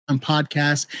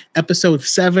podcast. Episode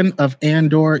 7 of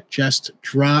Andor just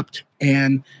dropped,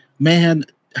 and man,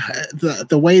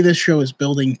 the way this show is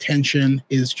building tension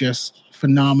is just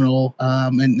phenomenal.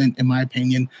 And in my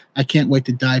opinion, I can't wait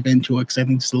to dive into it because I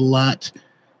think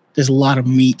there's a lot of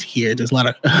meat here. There's a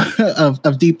lot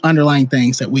of deep underlying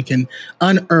things that we can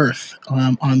unearth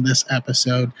on this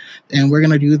episode. And we're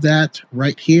going to do that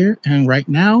right here and right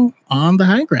now on The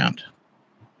High Ground.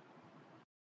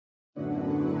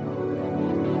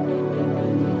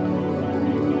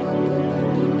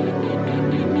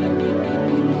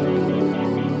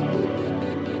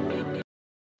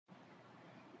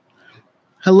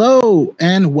 Hello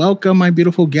and welcome, my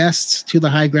beautiful guests, to the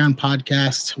High Ground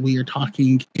podcast. We are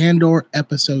talking Andor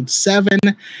episode 7.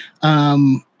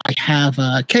 I have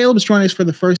Caleb's joining us for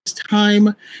the first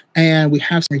time, and we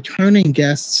have some returning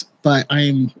guests, but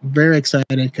I'm very excited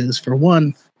because, for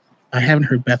one, I haven't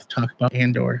heard Beth talk about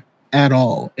Andor at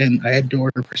all, and I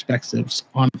adore her perspectives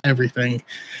on everything.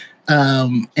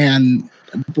 And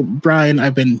Brian,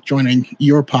 I've been joining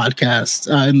your podcast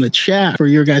in the chat for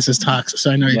your guys' talks, so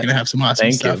I know you're going to have some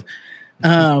awesome stuff.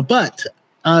 But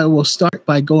I will start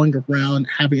by going around,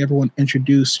 having everyone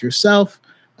introduce yourself.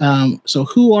 So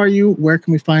who are you? Where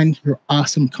can we find your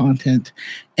awesome content?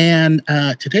 And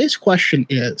today's question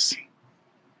is,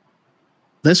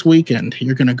 this weekend,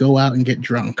 you're going to go out and get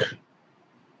drunk,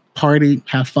 party,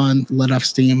 have fun, let off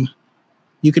steam.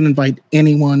 You can invite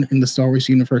anyone in the Star Wars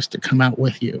universe to come out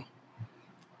with you.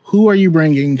 Who are you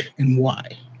bringing and why?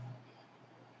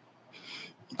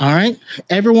 All right.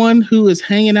 Everyone who is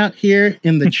hanging out here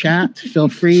in the chat, feel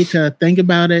free to think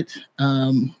about it,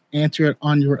 answer it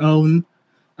on your own.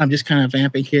 I'm just kind of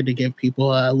vamping here to give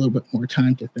people a little bit more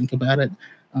time to think about it.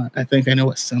 I think I know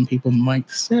what some people might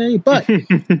say, but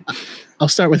I'll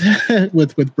start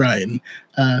with Brian.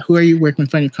 Who are you? Where can we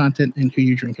find your content and who are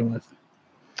you drinking with?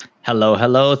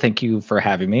 Hello. Thank you for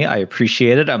having me. I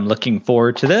appreciate it. I'm looking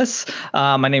forward to this.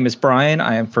 My name is Brian.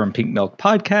 I am from Pink Milk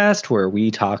Podcast, where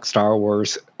we talk Star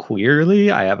Wars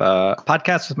queerly. I have a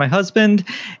podcast with my husband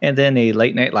and then a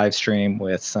late night live stream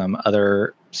with some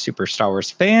other super Star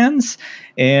Wars fans.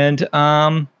 And,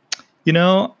 I'm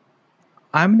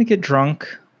going to get drunk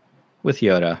with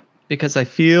Yoda because I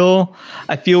feel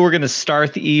we're going to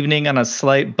start the evening on a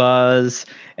slight buzz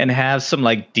and have some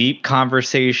like deep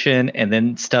conversation, and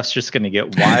then stuff's just going to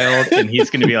get wild and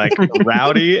he's going to be like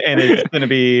rowdy, and it's going to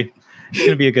be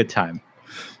a good time.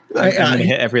 I'm going to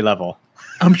hit every level.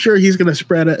 I'm sure he's going to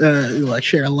spread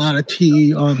share a lot of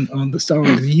tea on the Star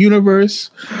Wars universe.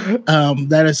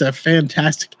 That is a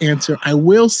fantastic answer. I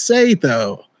will say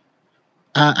though,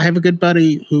 I have a good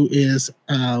buddy who is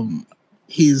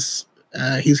he's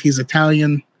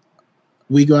Italian.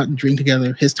 We go out and drink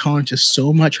together. His tolerance is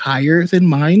so much higher than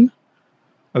mine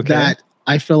that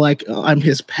I feel like I'm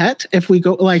his pet. If we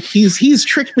go, like he's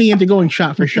tricked me into going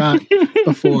shot for shot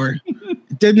before.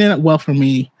 It didn't end up well for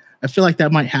me. I feel like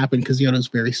that might happen because Yoda's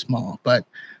very small, but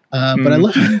I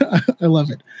love it. I love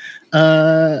it.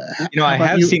 I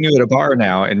have seen you at a bar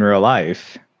now in real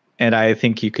life, and I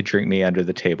think you could drink me under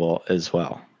the table as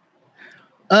well.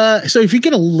 So if you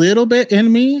get a little bit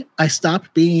in me, I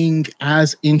stop being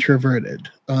as introverted.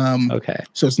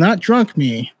 So it's not drunk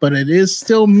me, but it is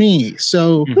still me.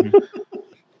 So,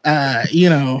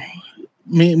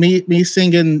 me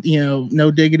singing,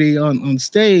 No Diggity on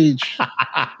stage,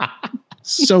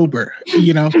 sober,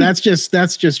 that's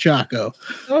just Chaco.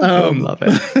 I love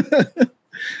it.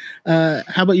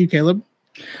 How about you, Caleb?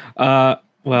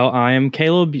 Well, I am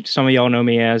Caleb. Some of y'all know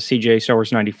me as CJ Star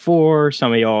Wars 94.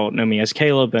 Some of y'all know me as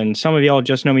Caleb, and some of y'all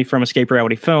just know me from Escape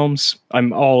Reality Films.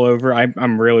 I'm all over.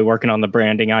 I'm really working on the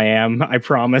branding. I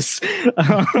promise.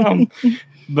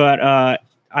 But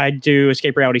I do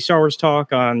Escape Reality Star Wars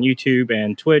Talk on YouTube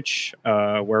and Twitch,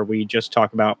 where we just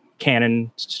talk about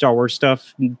canon Star Wars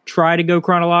stuff. Try to go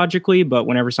chronologically, but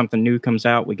whenever something new comes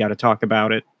out, we got to talk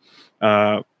about it.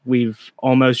 We've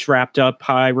almost wrapped up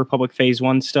High Republic Phase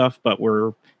 1 stuff, but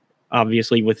we're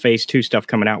obviously with Phase 2 stuff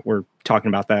coming out, we're talking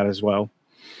about that as well.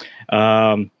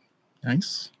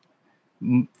 Nice.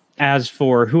 As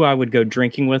for who I would go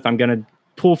drinking with, I'm going to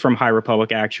pull from High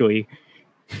Republic, actually.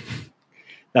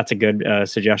 That's a good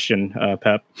suggestion,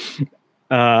 Pep.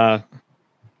 As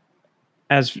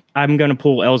I'm going to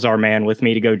pull Elzar Man with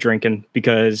me to go drinking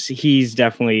because he's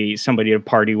definitely somebody to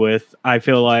party with. I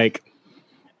feel like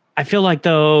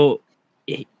though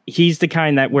he's the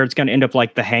kind that where it's going to end up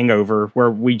like The Hangover,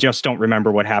 where we just don't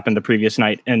remember what happened the previous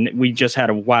night, and we just had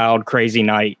a wild, crazy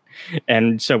night,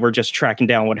 and so we're just tracking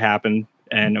down what happened.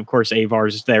 And of course,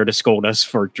 Avar's there to scold us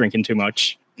for drinking too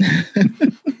much.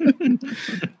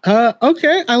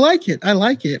 Okay, I like it.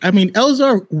 I mean,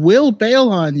 Elzar will bail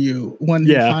on you when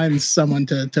he finds someone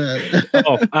to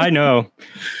Oh, I know,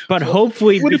 but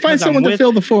hopefully when he finds someone to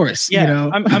fill the forest. Yeah, you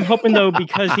know? I'm hoping though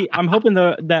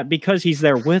that because he's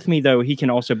there with me though, he can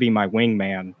also be my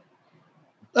wingman.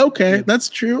 Okay, that's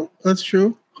true.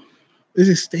 Is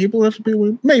he stable enough to be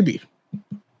with? Maybe.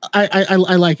 I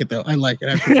like it though. I like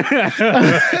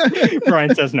it.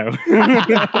 Brian says no.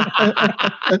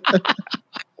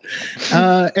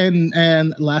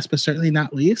 And last but certainly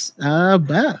not least, Beth.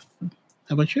 How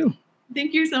about you?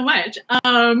 Thank you so much.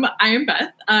 I am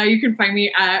Beth. You can find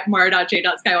me at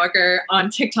mara.j.skywalker on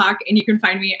TikTok, and you can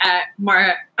find me at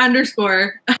mara_J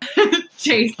Skywalker.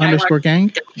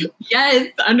 _gang? Yes,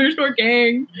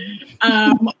 _gang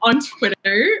on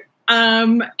Twitter.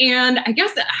 And I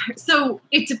guess so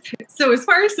as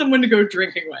far as someone to go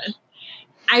drinking with,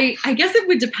 I guess it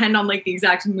would depend on like the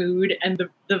exact mood and the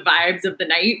vibes of the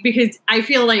night, because I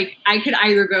feel like I could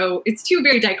either go, it's two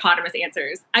very dichotomous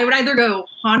answers. I would either go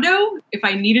Hondo if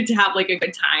I needed to have like a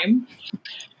good time,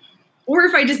 or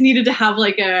if I just needed to have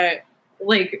like a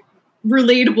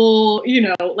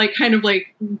relatable, like kind of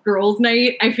like girls'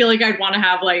 night. I feel like I'd want to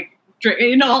have like,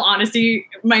 in all honesty,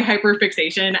 my hyper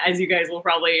fixation, as you guys will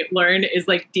probably learn, is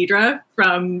like Deidre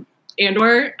from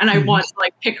Andor, and I want to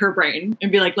like pick her brain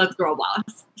and be like, let's girl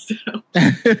boss. So very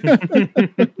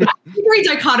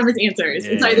dichotomous answers.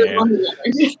 Yeah. It's either one or the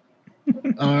other.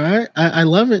 All right. I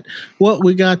love it. Well,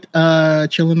 we got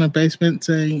Chill in the Basement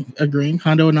saying agreeing.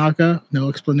 Hondo Naka, no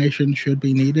explanation should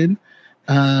be needed.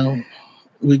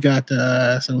 We got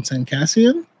someone saying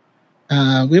Cassian.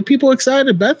 We have people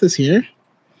excited. Beth is here.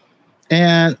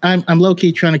 And I'm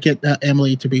low-key trying to get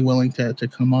Emily to be willing to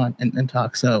come on and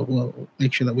talk. So we'll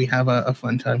make sure that we have a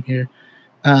fun time here.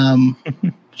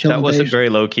 That wasn't very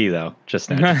low-key, though, just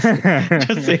now.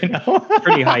 Just so you know.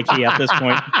 Pretty high-key at this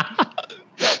point.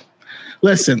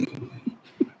 Listen,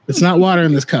 it's not water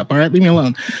in this cup, all right? Leave me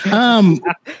alone.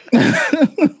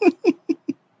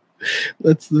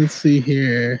 Let's see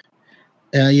here.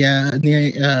 Nia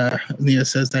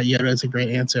says that Yoda is a great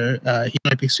answer. He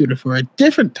might be suited for a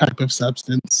different type of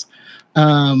substance,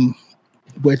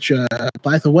 which,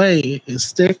 by the way, his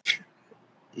stick,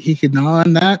 he can gnaw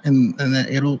on that, and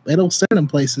it'll send him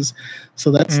places.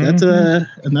 So that's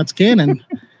canon.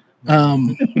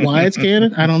 Why it's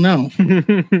canon, I don't know.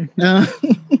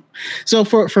 So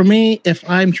for me, if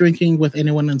I'm drinking with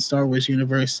anyone in Star Wars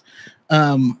universe,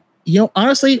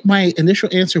 honestly, my initial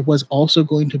answer was also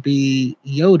going to be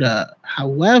Yoda.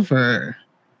 However,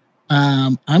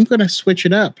 I'm going to switch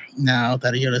it up now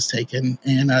that Yoda's taken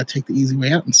and take the easy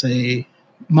way out and say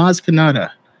Maz Kanata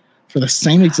for the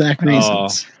same exact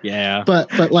reasons. Oh, yeah.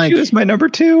 But like, he was my number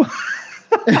 2.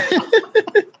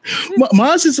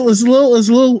 Maz is a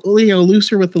little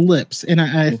looser with the lips, and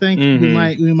I think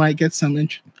we might get some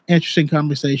interesting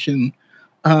conversation.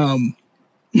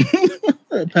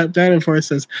 Pat Force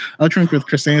says, "I'll drink with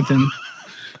Chrysanthemum."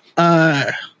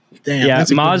 Damn, yeah,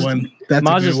 that's a good one.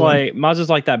 Maz is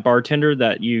like that bartender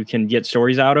that you can get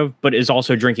stories out of, but is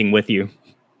also drinking with you.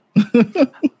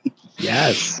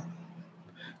 Yes.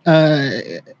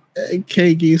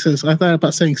 KG says, "I thought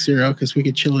about saying cereal because we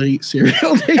could chill and eat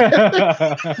cereal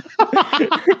together."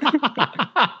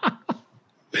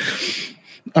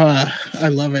 I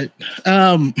love it.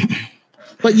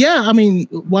 But yeah, I mean,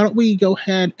 why don't we go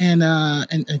ahead and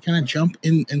kind of jump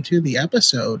into the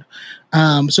episode?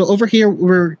 So over here,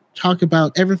 we're talking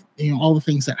about all the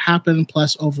things that happen,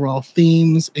 plus overall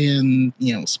themes, and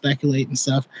speculate and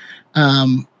stuff.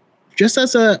 Just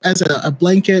as a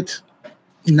blanket,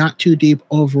 not too deep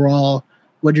overall,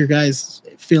 what your guys'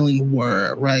 feeling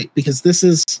were, right? Because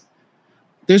there's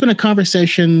been a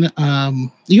conversation.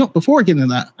 Before getting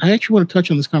into that, I actually want to touch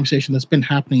on this conversation that's been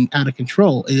happening out of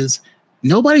control. Is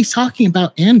nobody's talking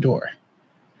about Andor,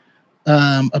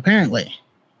 apparently.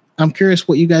 I'm curious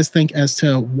what you guys think as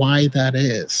to why that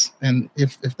is, and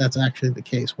if that's actually the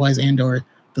case. Why is Andor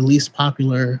the least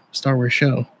popular Star Wars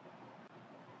show?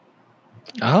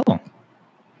 Oh,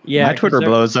 yeah. My Twitter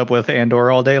blows up with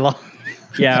Andor all day long.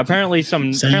 Yeah, apparently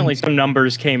some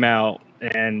numbers came out,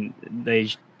 and they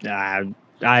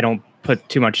I don't put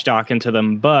too much stock into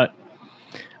them, but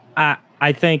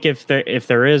I think if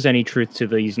there is any truth to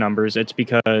these numbers, it's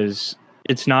because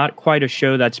it's not quite a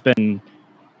show that's been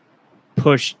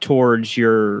pushed towards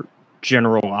your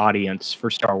general audience for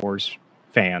Star Wars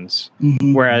fans.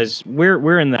 Mm-hmm. Whereas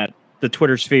we're in the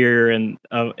Twitter sphere and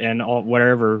all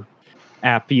whatever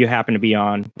app you happen to be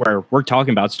on, where we're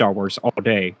talking about Star Wars all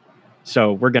day,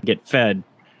 so we're gonna get fed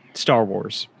Star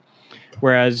Wars.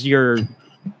 Whereas your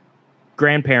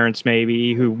grandparents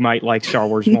maybe who might like Star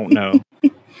Wars won't know.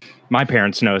 my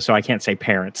parents know, so I can't say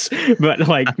parents, but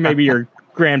like maybe your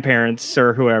grandparents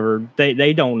or whoever,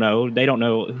 they don't know. They don't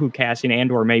know who Cassian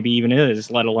Andor maybe even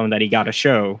is, let alone that he got a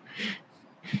show.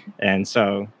 And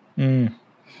so...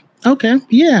 Okay,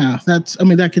 yeah,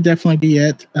 that could definitely be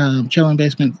it. Chillin'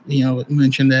 Basement,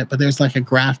 mentioned it, but there's like a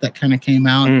graph that kind of came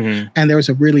out, and there was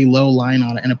a really low line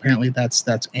on it, and apparently that's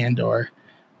Andor.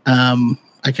 I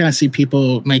kind of see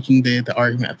people making the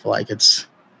argument for like it's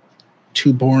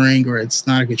too boring or it's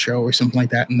not a good show or something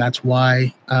like that, and that's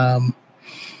why.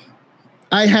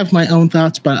 I have my own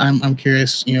thoughts, but I'm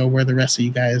curious, where the rest of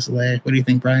you guys lay. What do you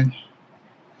think, Brian?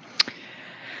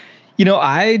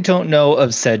 I don't know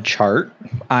of said chart.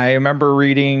 I remember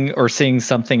reading or seeing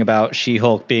something about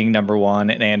She-Hulk being number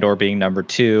 1 and Andor being number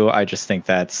 2. I just think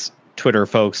that's Twitter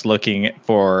folks looking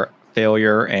for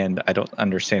failure, and I don't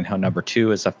understand how number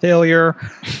 2 is a failure.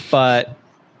 But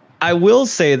I will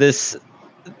say this,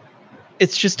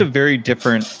 it's just a very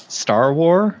different Star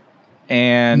Wars,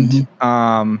 and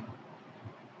I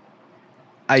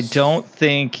don't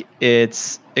think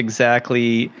it's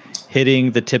exactly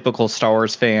hitting the typical Star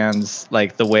Wars fans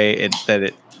like the way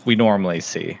we normally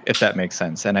see, if that makes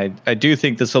sense. And I do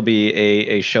think this will be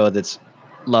a show that's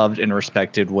loved and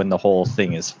respected when the whole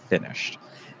thing is finished.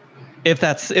 If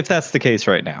that's the case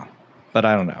right now. But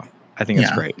I don't know. I think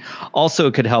it's great. Also,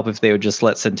 it could help if they would just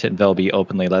let Sin and Vel be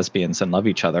openly lesbians and love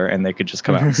each other, and they could just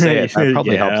come out and say it. That'd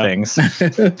probably help things.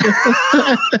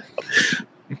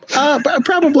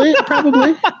 Probably.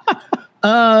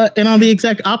 And on the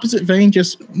exact opposite vein,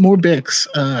 just more Bix,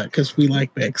 because we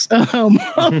like Bix.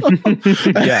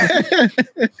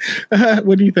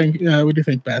 What do you think? What do you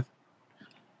think, Beth?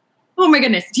 Oh my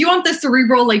goodness! Do you want the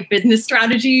cerebral business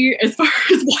strategy as far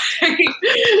as why?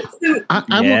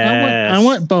 I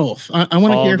want both. I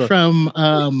want to hear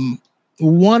from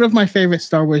one of my favorite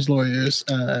Star Wars lawyers.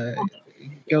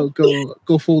 Go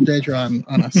full Dedra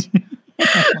on us.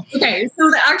 Okay,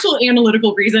 so the actual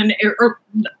analytical reason,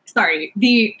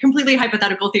 the completely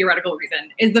hypothetical, theoretical reason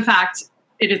is the fact,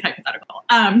 it is hypothetical,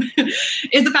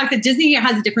 is the fact that Disney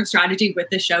has a different strategy with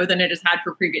this show than it has had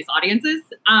for previous audiences.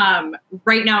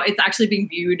 Right now, it's actually being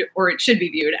viewed, or it should be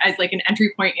viewed, as like an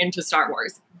entry point into Star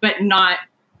Wars, but not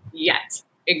yet,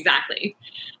 exactly.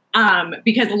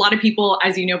 Because a lot of people,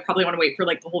 as you know, probably want to wait for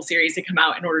like the whole series to come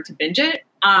out in order to binge it.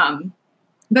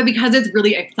 But because it's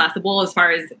really accessible as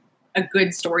far as a good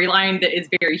storyline that is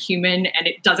very human, and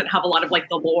it doesn't have a lot of like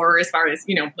the lore as far as,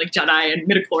 like Jedi and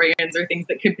midichlorians or things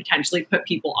that could potentially put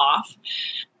people off.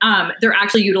 They're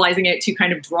actually utilizing it to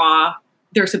kind of draw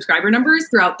their subscriber numbers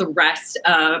throughout the rest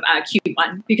of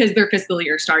Q1, because their fiscal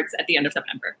year starts at the end of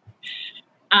September.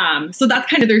 So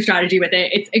that's kind of their strategy with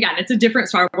it. It's a different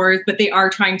Star Wars, but they are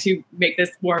trying to make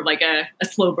this more of like a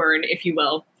slow burn, if you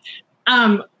will.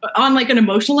 On like an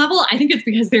emotional level, I think it's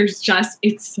because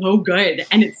it's so good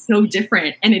and it's so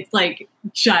different, and it's like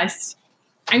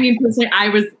personally, I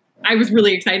was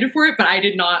really excited for it, but I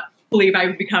did not believe I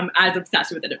would become as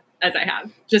obsessed with it as I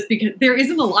have, just because there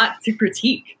isn't a lot to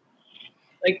critique.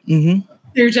 Like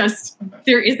there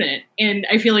isn't, and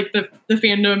I feel like the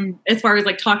fandom, as far as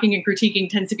like talking and critiquing,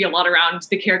 tends to be a lot around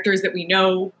the characters that we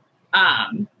know,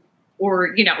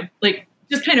 or like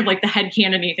just kind of like the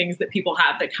headcanon-y things that people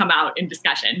have that come out in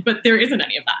discussion, but there isn't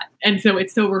any of that. And so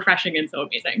it's so refreshing and so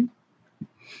amazing.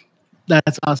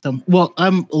 That's awesome. Well,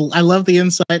 I love the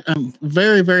insight. I'm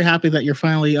very, very happy that you're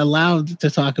finally allowed to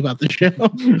talk about the show.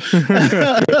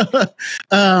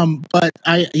 But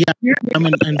I'm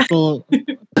in full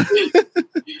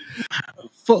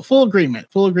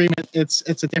agreement. Full agreement. It's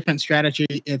a different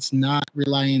strategy. It's not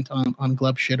reliant on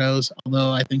glub shittos,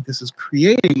 although I think this is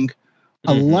creating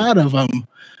a lot of them.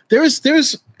 There's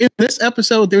in this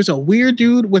episode, there's a weird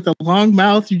dude with a long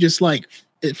mouth. You just like,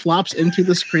 it flops into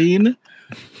the screen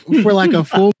for like a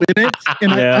full minute,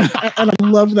 and I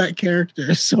love that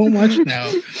character so much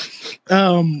now.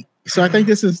 So I think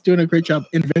this is doing a great job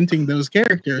inventing those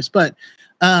characters, but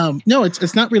no,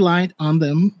 it's not reliant on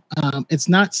them. It's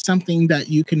not something that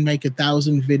you can make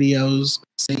 1,000 videos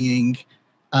saying,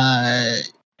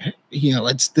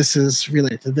 this is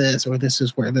related to this, or this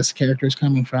is where this character is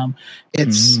coming from.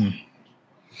 It's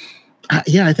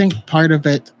I think part of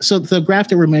it. So the graph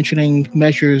that we're mentioning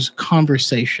measures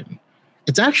conversation.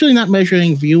 It's actually not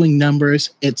measuring viewing numbers.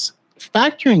 It's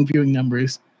factoring viewing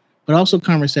numbers, but also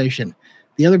conversation.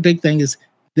 The other big thing is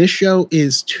this show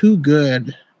is too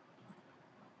good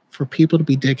for people to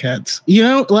be dickheads,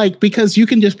 because you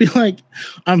can just be like,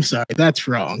 I'm sorry, that's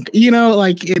wrong.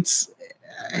 It's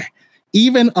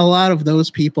even a lot of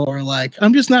those people are like,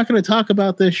 I'm just not going to talk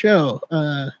about this show.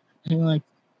 And you're like,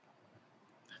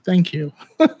 Thank you.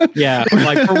 Yeah,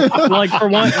 for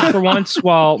once,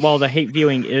 while the hate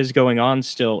viewing is going on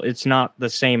still, it's not the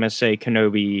same as say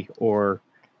Kenobi or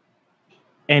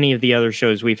any of the other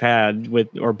shows we've had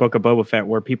or Book of Boba Fett,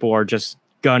 where people are just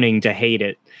gunning to hate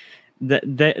it.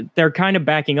 They're kind of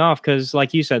backing off because,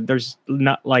 like you said, there's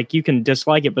not like you can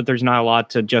dislike it, but there's not a lot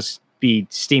to just be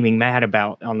steaming mad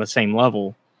about on the same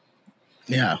level.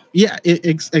 Yeah,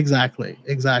 exactly.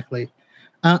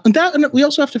 And we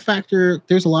also have to factor.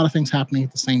 There's a lot of things happening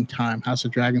at the same time. House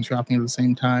of Dragons dropping at the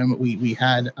same time. We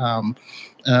had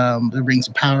the Rings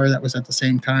of Power that was at the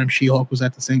same time. She-Hulk was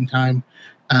at the same time,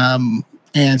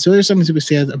 and so there's something to be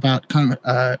said about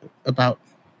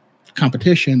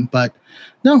competition. But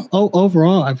no,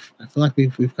 overall, I feel like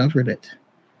we've covered it.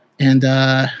 And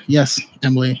yes,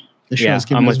 Emily, the show is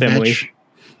giving us Emily.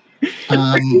 So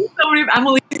many of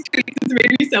Emily's tweets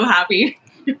made me so happy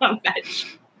about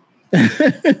Vetch.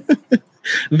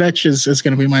 Vetch is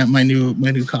going to be my new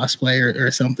cosplay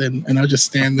or something, and I'll just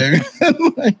stand there.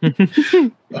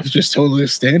 I'll just totally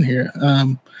stand here.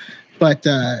 But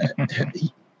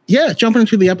yeah, jumping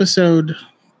into the episode,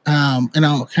 and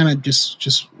I'll kind of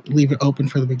just leave it open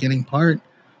for the beginning part.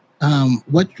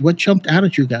 What jumped out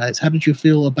at you guys? How did you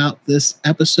feel about this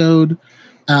episode?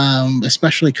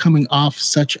 Especially coming off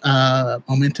such a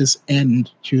momentous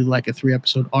end to like a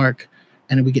 3-episode arc,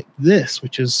 and we get this,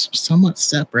 which is somewhat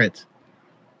separate.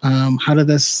 How did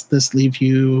this leave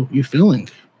you feeling?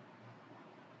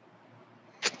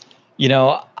 You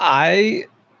know, I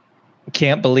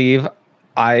can't believe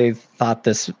I thought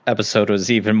this episode was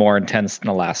even more intense than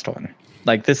the last one.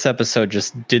 Like, this episode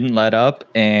just didn't let up,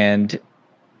 and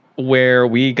where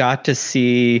we got to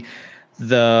see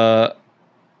the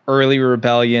early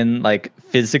rebellion like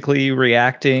physically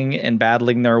reacting and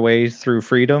battling their way through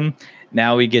freedom,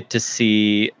 now we get to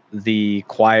see the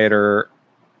quieter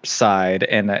side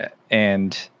and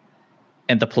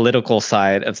the political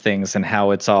side of things and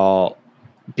how it's all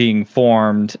being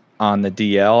formed on the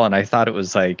DL. And I thought it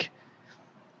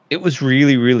was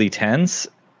really, really tense.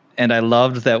 And I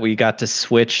loved that we got to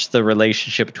switch the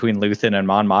relationship between Luthen and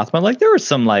Mon Mothma. Like, there was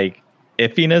some like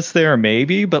iffiness there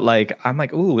maybe, but like I'm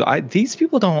like, ooh, these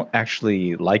people don't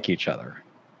actually like each other.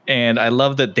 And I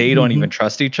love that they don't even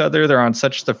trust each other. They're on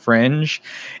such the fringe,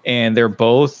 and they're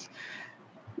both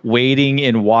wading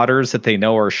in waters that they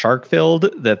know are shark filled,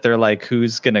 that they're like,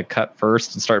 who's gonna cut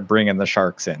first and start bringing the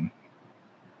sharks in.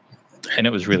 And it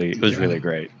was really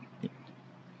great.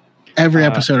 Every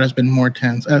episode has been more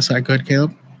tense. Sorry, go ahead,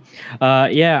 Caleb.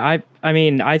 Yeah, I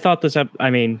mean, I thought this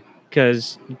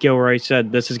because Gilroy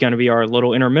said this is going to be our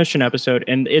little intermission episode,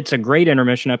 and it's a great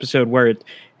intermission episode where it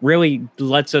really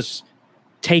lets us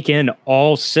take in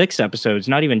all 6 episodes,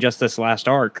 not even just this last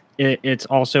arc. It's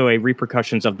also a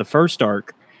repercussions of the first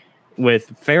arc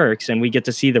with Ferrix, and we get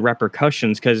to see the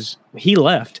repercussions because he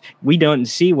left. We don't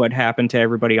see what happened to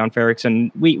everybody on Ferrix,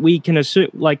 and we can assume,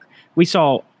 like, we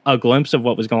saw a glimpse of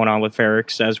what was going on with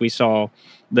Ferrix as we saw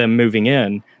them moving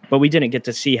in, but we didn't get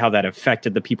to see how that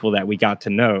affected the people that we got to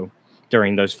know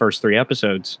during those first 3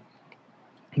 episodes.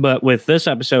 But with this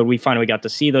episode, we finally got to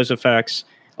see those effects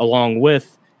along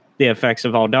with the effects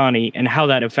of Aldhani and how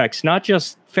that affects not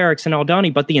just Ferrix and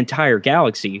Aldhani, but the entire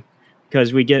galaxy.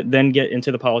 Because we get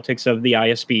into the politics of the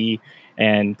ISB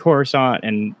and Coruscant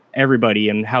and everybody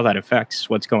and how that affects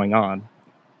what's going on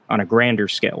a grander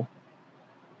scale.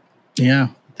 Yeah,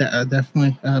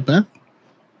 definitely. Beth?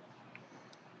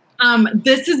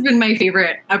 This has been my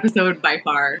favorite episode by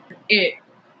far. It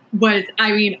was,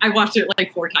 I mean, I watched it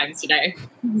like 4 times today.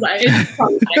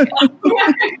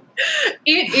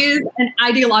 It is an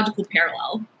ideological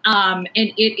parallel. And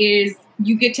it is,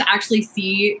 you get to actually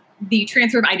see the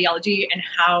transfer of ideology and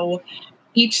how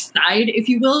each side, if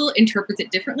you will, interprets it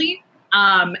differently.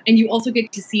 And you also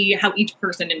get to see how each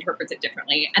person interprets it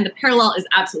differently. And the parallel is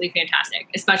absolutely fantastic,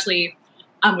 especially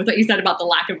with what you said about the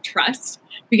lack of trust,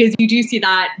 because you do see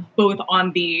that both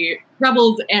on the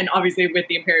Rebels and obviously with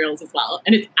the Imperials as well.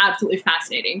 And it's absolutely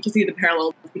fascinating to see the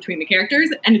parallels between the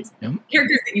characters, and it's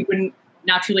characters that you wouldn't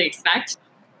naturally expect.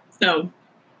 So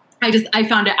I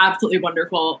found it absolutely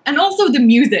wonderful. And also the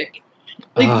music.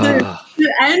 Like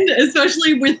the end,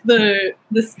 especially with the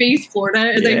space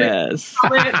Florida, as yes.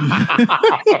 I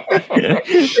call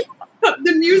it.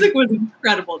 The music was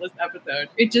incredible this episode.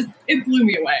 It blew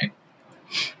me away.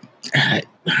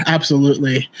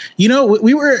 Absolutely. You know,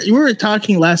 we were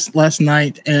talking last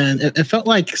night, and it felt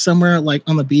like somewhere like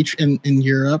on the beach in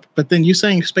Europe. But then you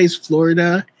saying space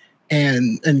Florida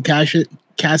and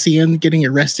Cassian getting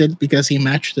arrested because he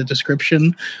matched the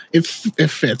description, it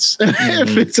fits. It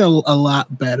fits a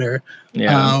lot better.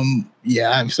 Yeah.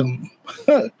 I have some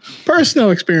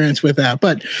personal experience with that,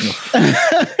 but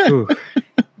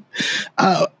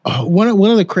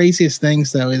one of the craziest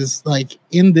things though is like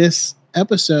in this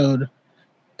episode,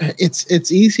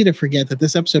 it's easy to forget that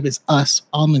this episode is us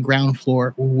on the ground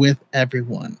floor with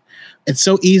everyone. It's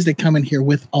so easy to come in here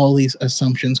with all these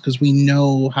assumptions because we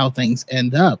know how things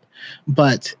end up.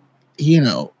 But,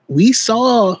 we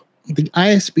saw the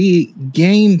ISB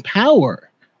gain power.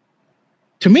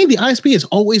 To me, the ISB has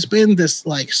always been this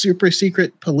like super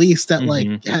secret police that like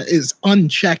is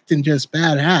unchecked and just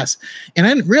badass. And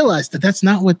I didn't realize that that's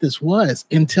not what this was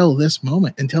until this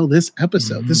moment, until this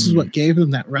episode. This is what gave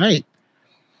them that right.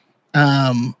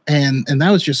 And that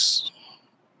was just,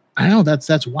 I don't know,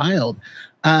 that's wild.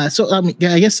 So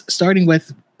I guess starting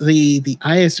with the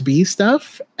ISB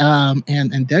stuff, and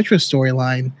Detra's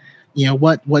storyline,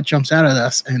 what jumps out at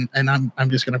us, and I'm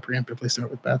just gonna preemptively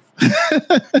start with Beth.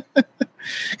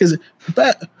 Because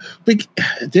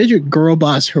Dedra girl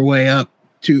boss her way up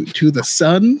to the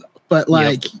sun, but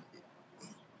like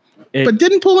but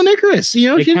didn't pull an Icarus, she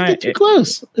didn't get too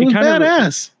close. It was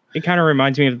badass. It kind of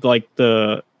reminds me of like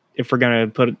if we're going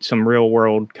to put some real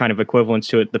world kind of equivalence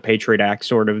to it, the Patriot Act,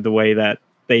 sort of the way that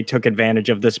they took advantage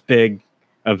of this big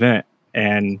event,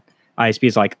 and ISB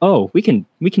is like, oh, we can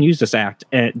use this act.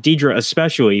 And Dedra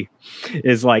especially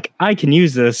is like, I can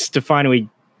use this to finally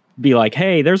be like,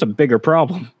 hey, there's a bigger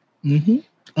problem.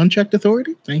 Unchecked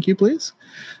authority. Thank you, please.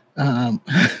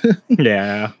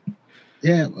 Yeah.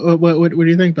 Yeah. What do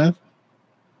you think, Beth?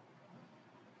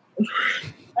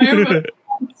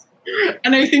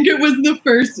 And I think it was the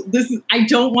first.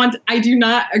 I do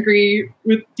not agree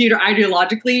with Dedra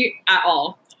ideologically at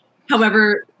all.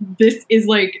 However, this is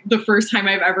like the first time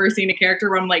I've ever seen a character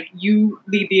where I'm like, you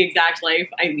lead the exact life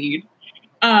I lead.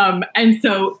 And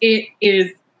so it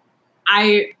is,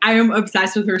 I am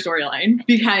obsessed with her storyline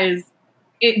because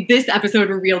this episode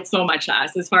revealed so much to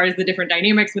us as far as the different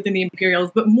dynamics within the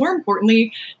Imperials, but more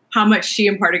importantly, how much she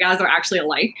and Partagas are actually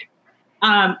alike.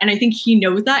 And I think he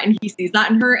knows that and he sees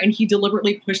that in her, and he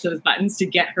deliberately pushed those buttons to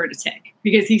get her to tick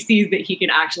because he sees that he can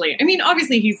actually,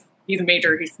 obviously he's a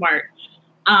major, he's smart.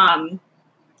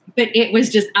 But it was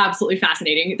just absolutely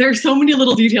fascinating. There are so many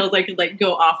little details I could like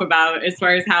go off about as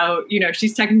far as how,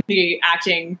 she's technically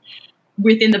acting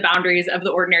within the boundaries of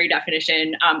the ordinary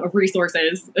definition of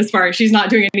resources, as far as she's not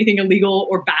doing anything illegal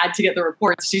or bad to get the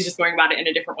reports. She's just going about it in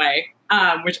a different way,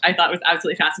 which I thought was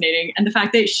absolutely fascinating. And the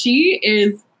fact that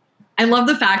I love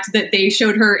the fact that they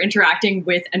showed her interacting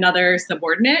with another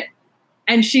subordinate,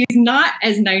 and she's not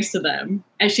as nice to them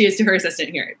as she is to her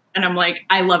assistant here. And I'm like,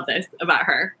 I love this about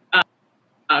her,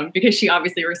 because she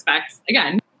obviously respects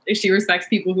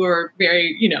people who are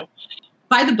very,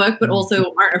 by the book, but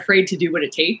also aren't afraid to do what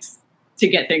it takes to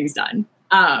get things done.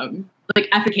 Like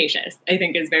efficacious, I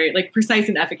think is very like precise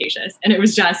and efficacious. And it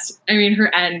was just,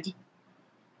 her end,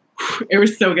 it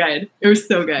was so good. It was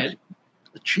so good.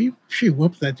 She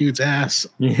whooped that dude's ass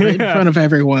right in front of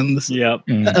everyone. Yep.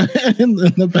 In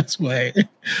the best way.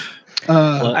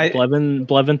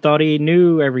 Blevin thought he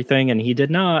knew everything, and he did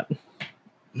not.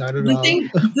 Not at all. The thing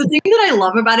that I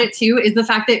love about it too is the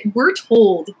fact that we're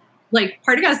told, like,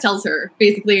 Partagas tells her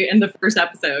basically in the first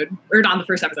episode, or not the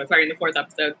first episode, sorry, in the fourth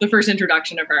episode, the first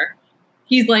introduction of her.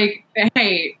 He's like,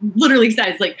 hey, literally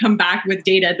says, like, come back with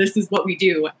data. This is what we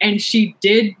do. And she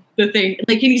did the thing,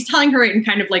 like, and he's telling her it in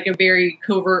kind of like a very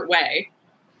covert way.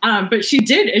 But she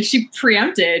did, and she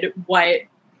preempted what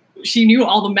she knew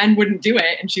all the men wouldn't do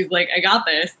it. And she's like, I got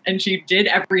this. And she did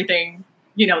everything,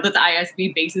 that the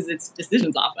ISB bases its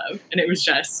decisions off of. And it was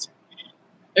just,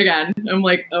 again, I'm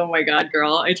like, oh my God,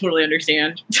 girl, I totally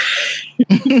understand.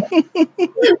 For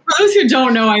those who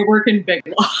don't know, I work in big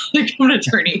law. Like, I'm an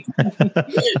attorney.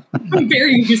 I'm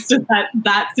very used to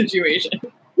that situation.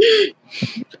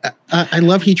 I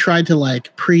love he tried to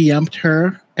like preempt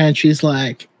her, and she's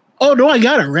like, oh no, I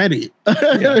got it ready.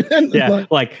 Yeah,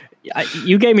 like,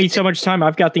 you gave me so much time.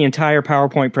 I've got the entire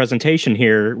PowerPoint presentation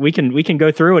here. We can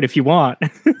go through it if you want.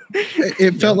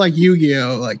 It felt like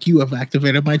Yu-Gi-Oh! Like, you have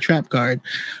activated my trap card.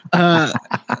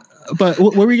 But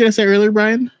what were you going to say earlier,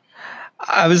 Brian?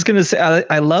 I was going to say,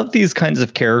 I love these kinds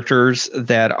of characters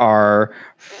that are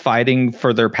fighting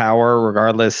for their power,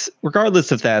 regardless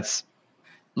if that's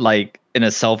like in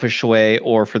a selfish way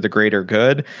or for the greater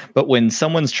good. But when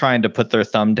someone's trying to put their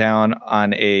thumb down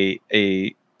on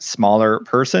a smaller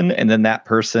person, and then that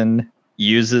person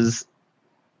uses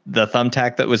the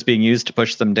thumbtack that was being used to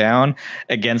push them down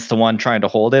against the one trying to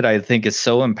hold it, I think is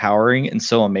so empowering and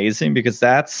so amazing, because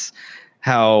that's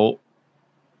how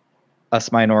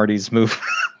us minorities move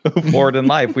forward in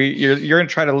life. You're going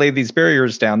to try to lay these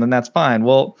barriers down, then that's fine.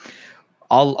 Well,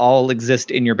 I'll exist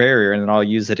in your barrier, and then I'll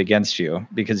use it against you,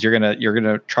 because you're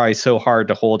gonna try so hard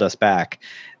to hold us back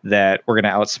that we're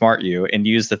gonna outsmart you and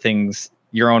use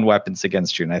your own weapons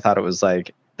against you. And I thought it was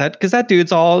like that, because that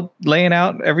dude's all laying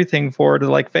out everything for her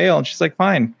to like fail, and she's like,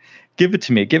 fine, give it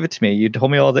to me. You told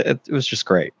me all that. It was just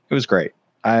great. It was great.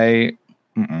 Fantastic.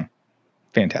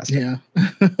 Yeah.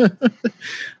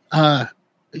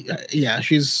 Yeah,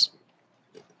 she's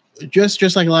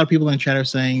just like a lot of people in chat are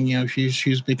saying, you know,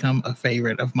 she's become a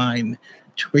favorite of mine,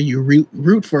 to where you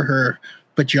root for her,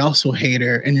 but you also hate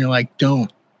her, and you're like,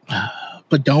 don't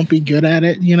be good at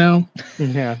it, you know?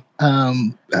 Yeah.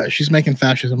 She's making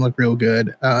fascism look real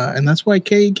good, and that's why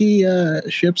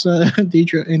Keiki ships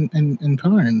Deidre and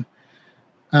Karn.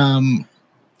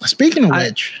 Speaking of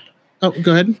which,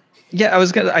 go ahead. Yeah,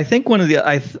 I think one of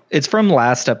it's from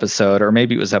last episode, or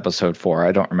maybe it was episode 4.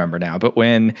 I don't remember now. But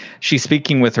when she's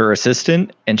speaking with her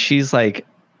assistant, and she's like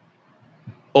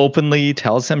openly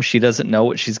tells him she doesn't know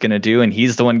what she's going to do, and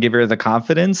he's the one giving her the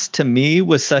confidence, to me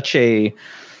was such a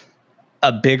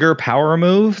bigger power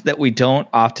move that we don't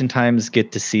oftentimes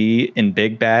get to see in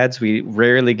big bads. We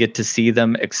rarely get to see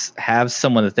them have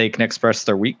someone that they can express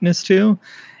their weakness to.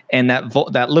 And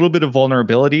that little bit of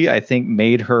vulnerability, I think,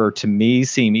 made her, to me,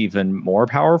 seem even more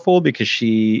powerful, because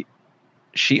she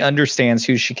understands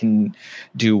who she can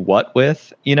do what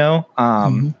with, you know?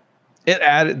 It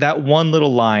added, that one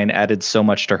little line added so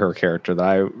much to her character that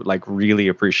I like really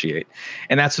appreciate.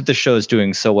 And that's what the show is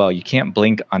doing so well. You can't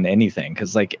blink on anything,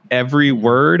 because like every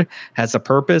word has a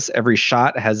purpose, every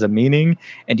shot has a meaning,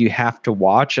 and you have to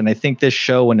watch. And I think this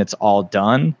show, when it's all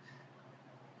done,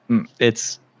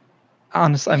 it's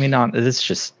honestly, I mean,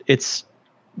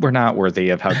 we're not worthy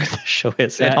of how good the show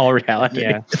is in all reality.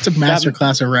 Yeah. It's a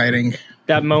masterclass of writing.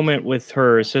 That moment with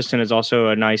her assistant is also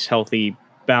a nice, healthy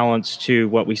balance to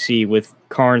what we see with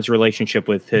Karn's relationship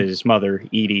with his mother,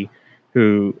 Edie,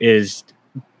 who is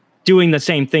doing the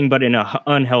same thing, but in an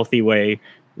unhealthy way,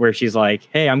 where she's like,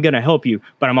 hey, I'm going to help you,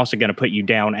 but I'm also going to put you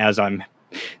down as I'm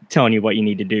telling you what you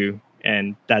need to do.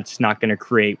 And that's not going to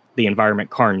create the environment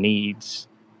Karn needs.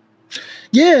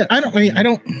 Yeah, I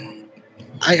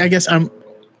guess I'm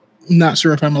not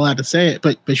sure if I'm allowed to say it,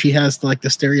 but she has like the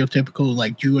stereotypical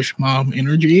like Jewish mom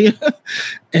energy,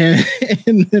 and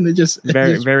then it just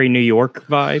very New York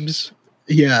vibes.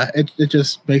 Yeah, it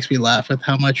just makes me laugh at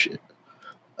how much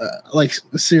like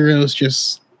cereal's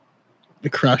just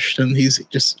crushed, and he's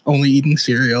just only eating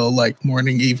cereal like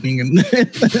morning, evening, and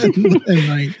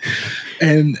night,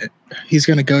 and he's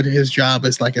going to go to his job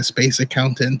as like a space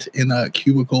accountant in a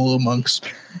cubicle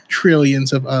amongst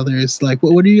trillions of others. Like,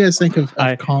 what do you guys think of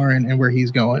Karn and where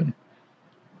he's going?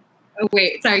 Oh,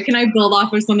 wait, sorry. Can I build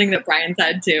off of something that Brian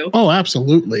said too? Oh,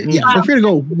 absolutely. Yeah, feel free to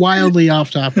go wildly off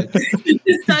topic.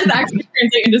 This does actually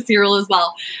translate into serial as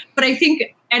well. But I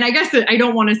think, and I guess I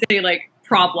don't want to say like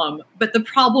problem, but the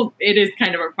problem, it is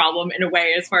kind of a problem in a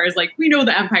way, as far as like, we know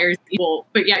the Empire is evil,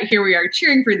 but yet here we are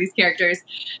cheering for these characters.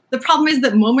 The problem is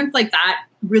that moments like that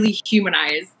really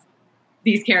humanize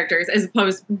these characters, as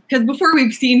opposed, because before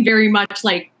we've seen very much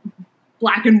like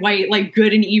black and white, like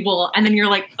good and evil, and then you're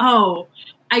like, oh,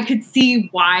 I could see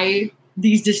why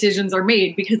these decisions are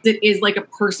made, because it is like a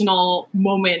personal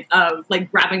moment of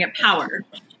like grabbing at power.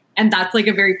 And that's like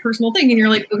a very personal thing. And you're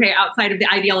like, okay, outside of the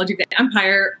ideology of the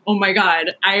Empire, oh my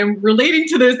God, I am relating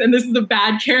to this, and this is a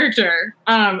bad character.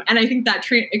 And I think that,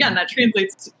 that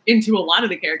translates into a lot of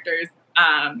the characters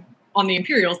on the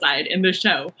Imperial side in this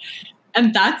show.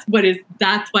 And that's why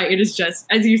it is just,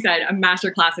 as you said, a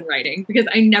masterclass in writing, because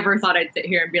I never thought I'd sit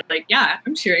here and be like, yeah,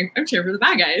 I'm cheering for the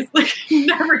bad guys. Like,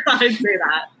 never thought I'd say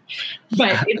that.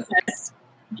 But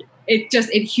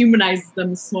it humanizes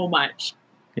them so much.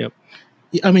 Yep.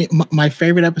 I mean, my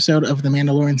favorite episode of The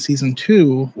Mandalorian season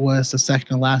 2 was the second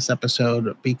to last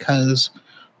episode, because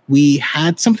we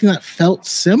had something that felt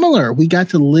similar. We got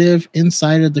to live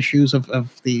inside of the shoes of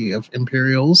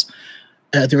Imperials.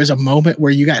 There was a moment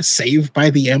where you got saved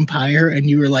by the Empire, and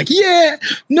you were like, "Yeah,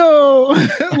 no!"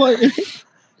 Like,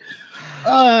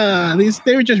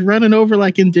 they were just running over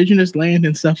like indigenous land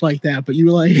and stuff like that. But you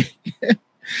were like,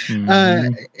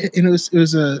 and it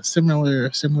was a similar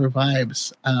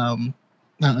vibes.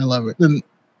 I love it. Then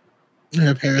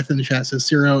Parith in the chat says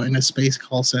Zero in a space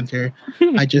call center.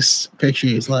 I just picture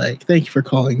he's like, "Thank you for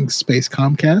calling Space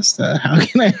Comcast. How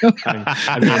can I help?"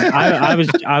 I mean,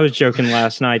 I was joking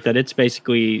last night that it's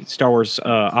basically Star Wars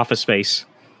Office Space.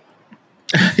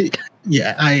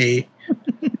 Yeah, I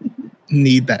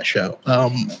need that show.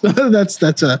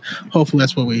 Hopefully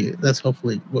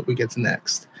what we get to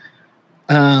next.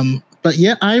 But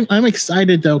yeah, I'm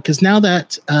excited though, because now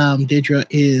that Daedra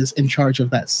is in charge of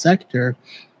that sector,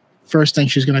 first thing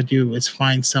she's gonna do is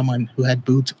find someone who had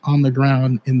boots on the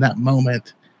ground in that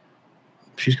moment.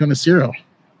 She's gonna Cyril,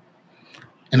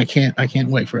 and I can't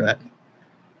wait for that.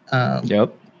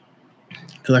 Yep.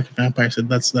 Like a vampire said,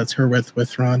 that's her with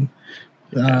Thrawn.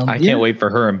 I can't wait for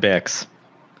her and Bix.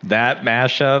 That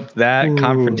mashup, that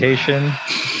confrontation,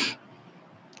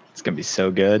 it's gonna be so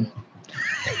good.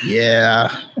 Yeah.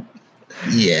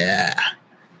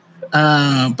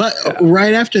 But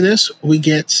right after this, we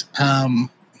get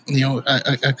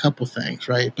a couple things,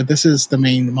 right? But this is the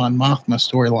main Mon Mothma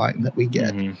storyline that we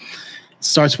get. Mm-hmm. It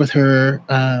starts with her,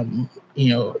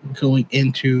 going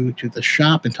into the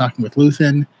shop and talking with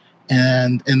Luthen,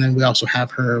 and then we also have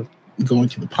her going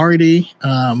to the party,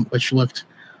 which looked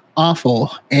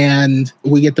awful, and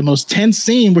we get the most tense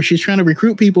scene where she's trying to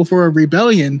recruit people for a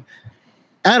rebellion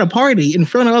at a party in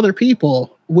front of other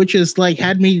people, which is like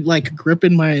had me like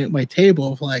gripping my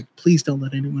table of like, please don't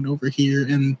let anyone overhear.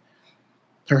 And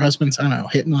her husband's, I don't know,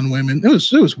 hitting on women. It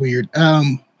was weird.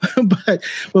 But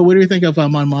what do you think of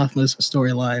Mon Mothma's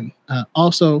storyline?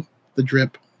 Also, the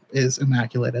drip is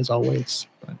immaculate as always.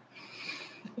 But.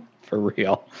 For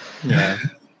real. Yeah.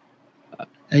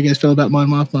 How you guys feel about Mon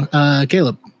Mothma?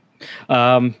 Caleb?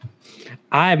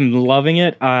 I'm loving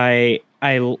it. I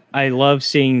love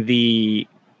seeing the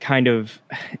kind of,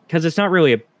 because it's not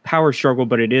really a power struggle,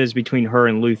 but it is between her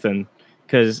and Luthen.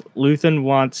 Because Luthen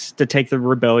wants to take the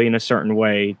rebellion a certain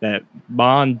way that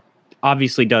Mon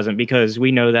obviously doesn't, because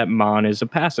we know that Mon is a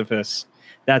pacifist.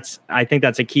 I think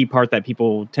that's a key part that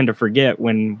people tend to forget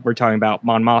when we're talking about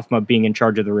Mon Mothma being in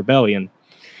charge of the rebellion.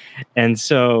 And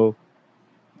so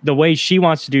the way she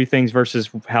wants to do things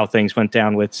versus how things went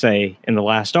down with, say, in the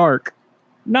last arc,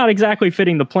 not exactly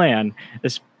fitting the plan.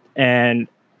 And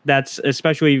that's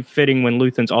especially fitting when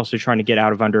Luthen's also trying to get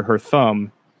out of under her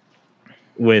thumb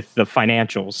with the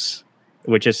financials,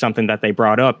 which is something that they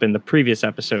brought up in the previous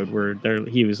episode where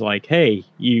he was like, hey,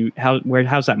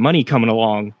 how's that money coming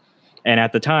along? And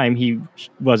at the time, he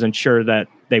wasn't sure that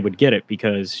they would get it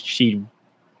because she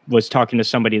was talking to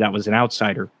somebody that was an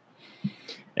outsider.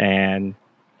 And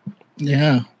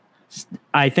yeah,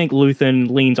 I think Luthen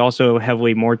leans also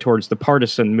heavily more towards the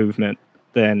partisan movement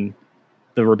than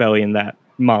the rebellion that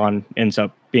Mon ends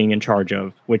up being in charge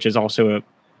of, which is also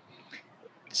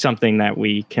something that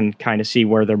we can kind of see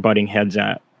where they're butting heads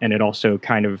at. And it also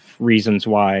kind of reasons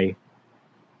why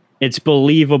it's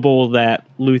believable that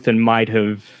Luthen might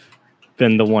have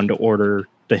been the one to order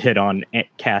the hit on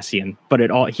Cassian, but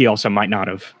he also might not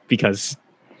have, because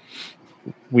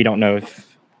we don't know if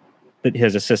that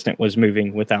his assistant was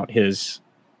moving without his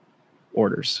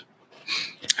orders.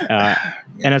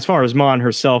 And as far as Mon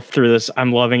herself through this,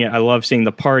 I'm loving it. I love seeing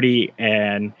the party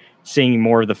and seeing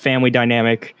more of the family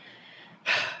dynamic.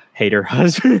 Hate her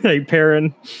husband, hate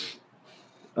Perrin.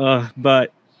 And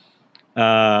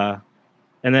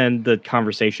then the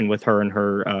conversation with her and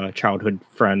her childhood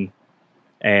friend,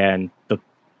 and the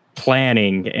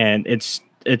planning, and it's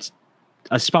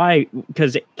a spy,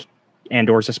 because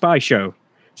Andor's a spy show,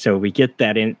 so we get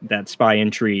that spy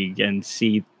intrigue and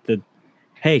see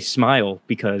hey, smile,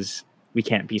 because we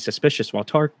can't be suspicious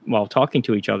while talking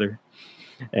to each other.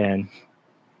 And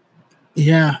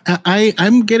yeah,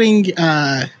 I'm getting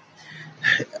the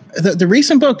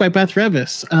recent book by Beth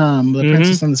Revis, The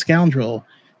Princess and the Scoundrel.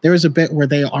 There is a bit where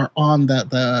they are on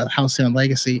the Halcyon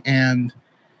Legacy, and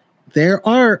there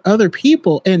are other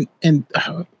people, and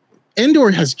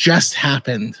Andor has just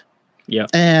happened. Yeah,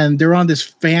 and they're on this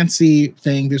fancy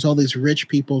thing. There's all these rich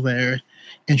people there,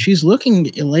 and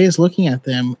Leia's looking at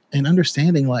them and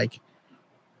understanding, like,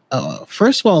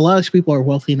 first of all, a lot of these people are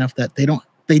wealthy enough that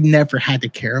they never had to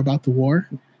care about the war.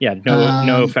 Yeah,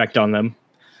 no effect on them.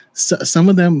 So some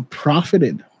of them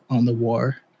profited on the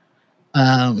war.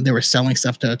 They were selling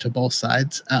stuff to both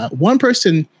sides. One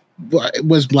person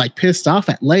was like pissed off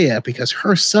at Leia because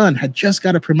her son had just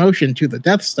got a promotion to the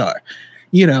Death Star,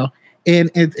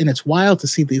 and it's wild to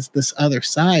see this other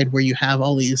side where you have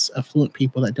all these affluent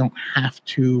people that don't have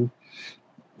to,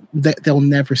 that they'll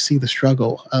never see the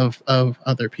struggle of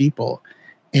other people.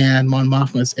 And Mon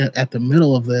Mothma is at the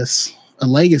middle of this, a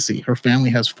legacy. Her family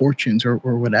has fortunes or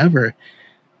whatever,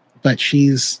 but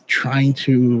she's trying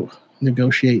to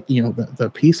negotiate,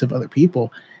 the peace of other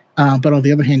people. But on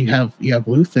the other hand, you have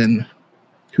Luthen,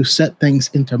 who set things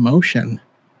into motion,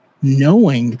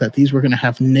 knowing that these were going to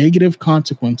have negative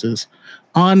consequences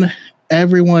on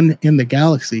everyone in the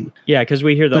galaxy. Yeah, because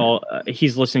we hear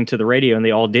he's listening to the radio, and the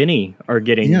Aldini are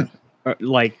getting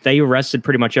like, they arrested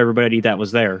pretty much everybody that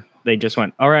was there. They just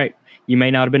went, all right, you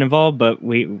may not have been involved, but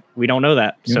we don't know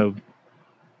that. Yeah. So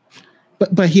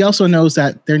but he also knows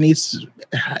that there needs,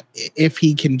 if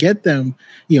he can get them,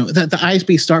 that the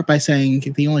ISB start by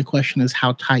saying the only question is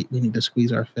how tight we need to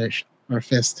squeeze our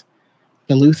fist.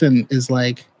 The Luthen is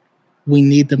like, we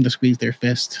need them to squeeze their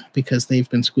fist because they've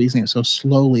been squeezing it so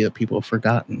slowly that people have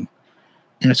forgotten.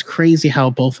 And it's crazy how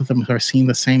both of them are seeing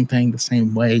the same thing the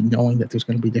same way, knowing that there's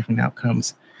going to be different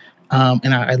outcomes.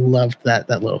 And I loved that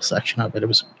little section of it.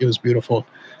 It was beautiful.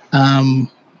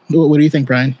 What do you think,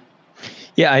 Brian?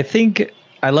 Yeah, I think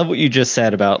I love what you just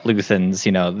said about Luthens.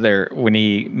 When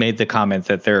he made the comment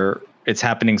that it's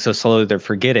happening so slowly they're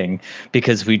forgetting,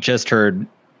 because we just heard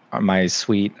my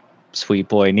sweet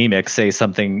boy Nemec say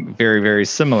something very, very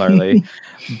similarly.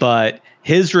 But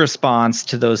his response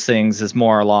to those things is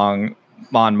more along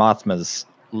Mon Mothma's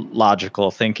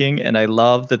logical thinking, and I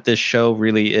love that this show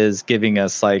really is giving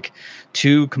us like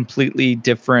two completely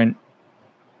different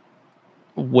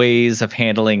ways of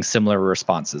handling similar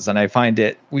responses. And I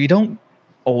find we don't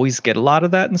always get a lot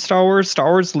of that in Star Wars.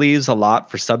 Star Wars leaves a lot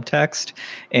for subtext.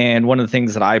 And one of the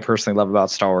things that I personally love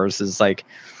about Star Wars is like,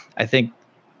 I think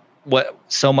what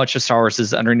so much of Star Wars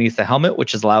is underneath the helmet,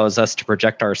 which allows us to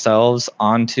project ourselves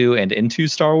onto and into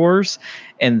Star Wars.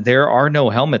 And there are no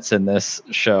helmets in this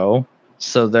show.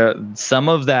 So some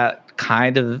of that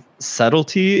kind of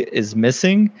subtlety is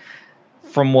missing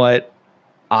from what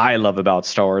I love about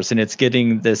Star Wars, and it's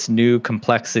getting this new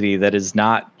complexity that is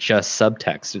not just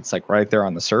subtext. It's like right there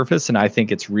on the surface, and I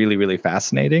think it's really, really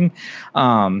fascinating.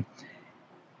 And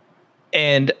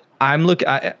I'm Mon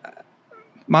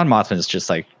Mothma is just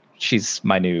like, she's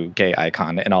my new gay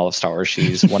icon in all of Star Wars.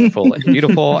 She's wonderful and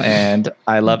beautiful, and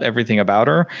I love everything about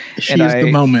her. She is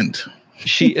the moment.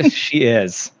 She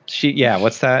is.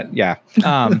 What's that? Yeah.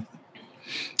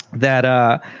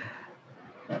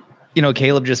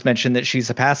 Caleb just mentioned that she's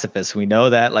a pacifist. We know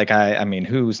that. Like, I mean,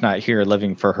 who's not here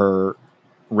living for her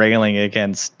railing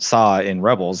against Saw in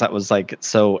Rebels? That was like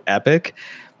so epic.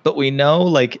 But we know,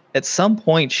 like, at some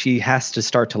point she has to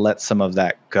start to let some of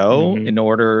that go in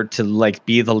order to like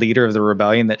be the leader of the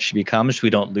rebellion that she becomes. We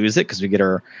don't lose it because we get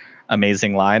her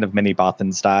amazing line of many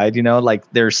Bothans died.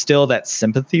 Like there's still that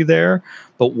sympathy there.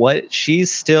 But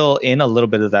she's still in a little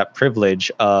bit of that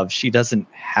privilege of she doesn't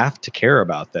have to care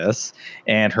about this,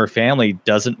 and her family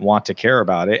doesn't want to care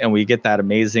about it. And we get that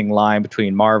amazing line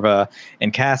between Marva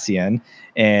and Cassian.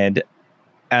 And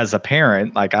as a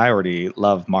parent, like, I already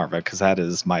love Marva because that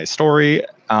is my story,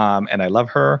 and I love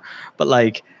her. But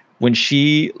like when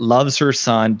she loves her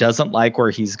son, doesn't like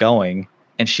where he's going,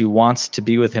 and she wants to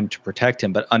be with him to protect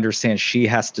him, but understands she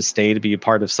has to stay to be a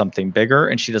part of something bigger,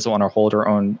 and she doesn't want to hold her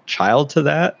own child to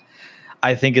that,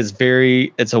 I think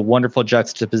it's a wonderful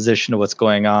juxtaposition of what's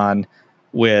going on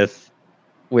with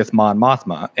Mon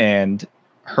Mothma. And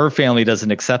her family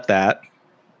doesn't accept that,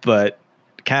 but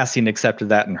Cassian accepted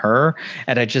that in her.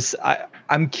 And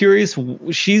I'm curious,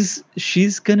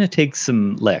 she's going to take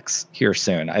some licks here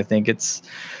soon. I think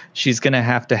she's going to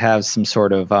have some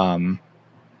sort of,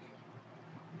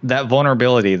 that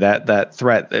vulnerability, that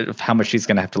threat of how much she's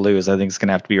going to have to lose. I think it's going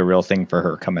to have to be a real thing for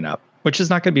her coming up, which is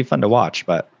not going to be fun to watch,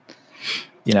 but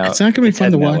it's not going to be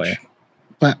fun to watch.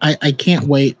 But I can't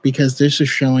wait, because this is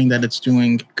showing that it's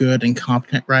doing good and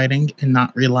competent writing and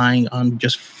not relying on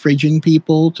just fridging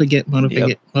people to get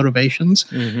motivations.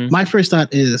 Mm-hmm. My first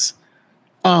thought is,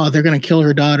 they're going to kill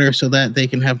her daughter so that they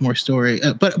can have more story.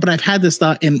 But I've had this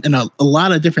thought in a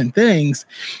lot of different things.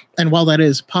 And while that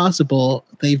is possible,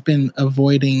 they've been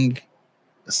avoiding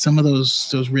some of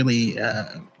those really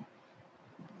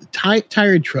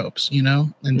tired tropes,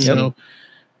 And so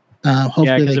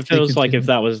hopefully because it feels like if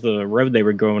that was the road they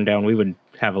were going down, we would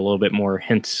have a little bit more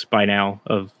hints by now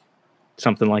of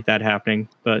something like that happening.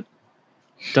 But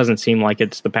it doesn't seem like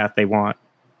it's the path they want.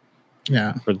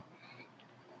 Yeah.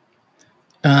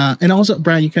 And also,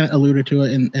 Brian, you kind of alluded to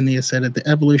it, and you said it, the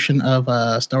evolution of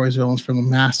Star Wars villains from a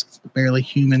masked, barely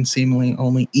human, seemingly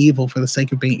only evil for the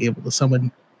sake of being able to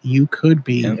summon you could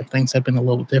be if things had been a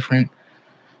little different,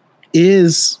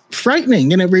 is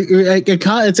frightening. And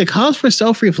it's a cause for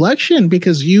self-reflection,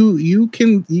 because you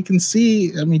can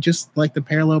see, I mean, just like the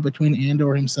parallel between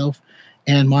Andor himself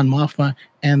and Mon Mothma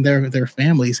and their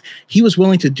families, he was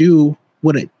willing to do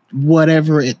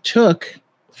whatever it took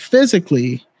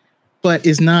physically, but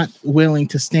is not willing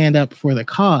to stand up for the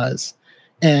cause.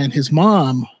 And his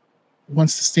mom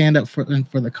wants to stand up for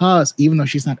the cause, even though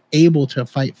she's not able to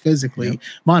fight physically. Yep.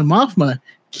 Mon Mothma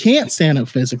can't stand up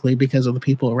physically because of the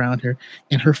people around her,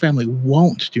 and her family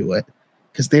won't do it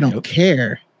because they don't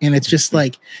care. And it's just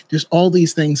like there's all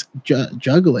these things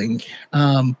juggling.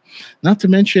 Not to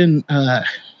mention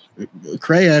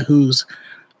Kreia, who's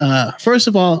First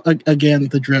of all, again,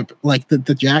 the drip, like the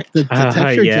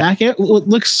texture yeah. jacket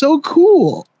looks so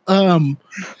cool. And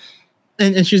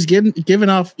she's giving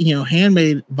off,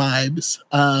 handmade vibes.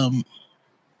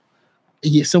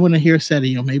 Someone here said,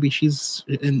 maybe she's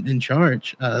in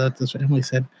charge. That's what Emily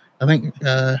said. I think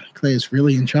Clay is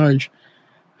really in charge.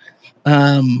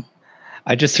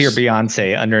 I just hear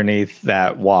Beyonce underneath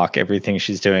that walk. Everything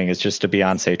she's doing is just a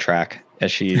Beyonce track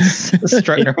as she's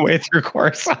strutting her way through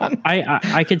Coruscant.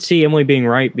 I could see Emily being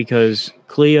right, because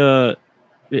Clea,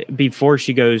 before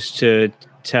she goes to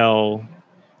tell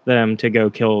them to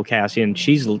go kill Cassian,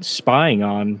 she's spying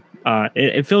on.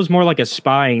 It feels more like a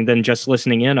spying than just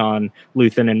listening in on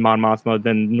Luthen and Mon Mothma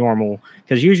than normal,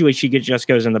 because usually she just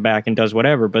goes in the back and does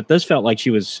whatever, but this felt like she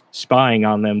was spying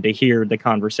on them to hear the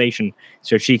conversation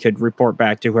so she could report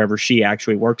back to whoever she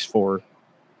actually works for.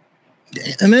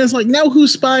 And then it's like, now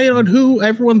who's spying on who?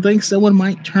 Everyone thinks someone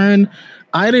might turn.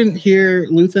 I didn't hear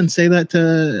Luthen say that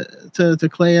to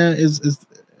Clea. Is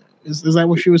that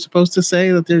what she was supposed to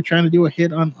say, that they're trying to do a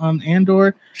hit on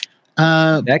Andor?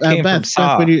 That came from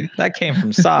Saw. That came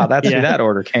from Saw. That's who that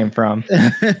order came from.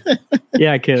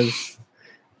 Yeah, because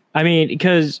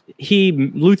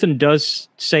Luthen does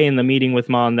say in the meeting with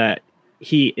Mon that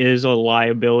he is a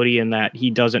liability and that he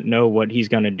doesn't know what he's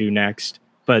going to do next.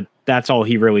 But that's all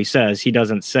he really says. He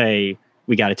doesn't say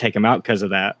we got to take him out because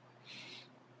of that.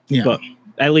 Yeah, but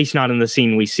at least not in the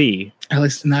scene we see. At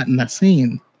least not in that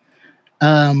scene.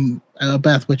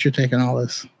 Beth, what's your take on all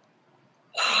this?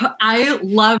 I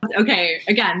loved,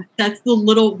 again, that's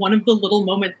one of the little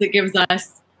moments that gives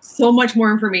us so much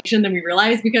more information than we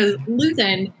realize, because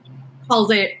Luthen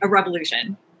calls it a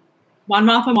revolution. Mon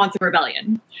Mothma wants a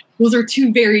rebellion. Those are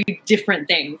two very different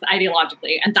things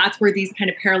ideologically, and that's where these kind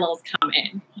of parallels come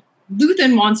in.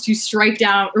 Luthen wants to strike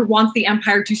down, or wants the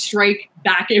Empire to strike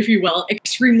back, if you will,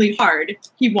 extremely hard.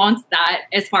 He wants that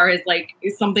as far as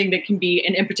something that can be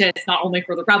an impetus not only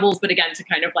for the rebels, but again to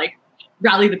kind of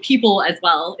rally the people as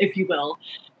well, if you will.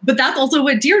 But that's also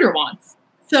what Deirdre wants.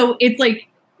 So it's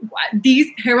these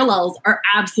parallels are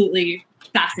absolutely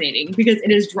fascinating, because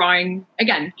it is drawing,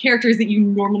 again, characters that you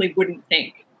normally wouldn't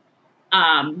think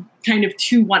kind of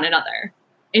to one another.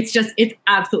 It's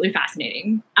absolutely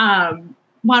fascinating. Mon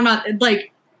Mothma,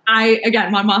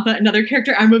 Mon Mothma, another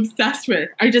character I'm obsessed with.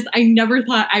 I never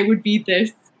thought I would be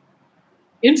this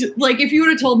into, if you would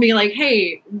have told me,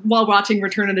 hey, while watching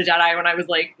Return of the Jedi when I was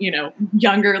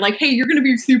younger, hey, you're going to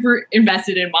be super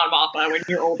invested in Mon Mothma when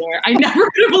you're older, I never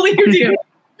would have believed you.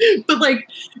 But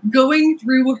going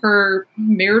through her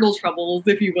marital troubles,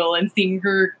 if you will, and seeing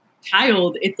her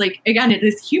child, it's again, it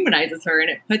just humanizes her, and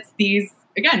it puts these,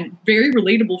 again, very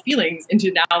relatable feelings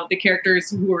into now the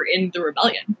characters who are in the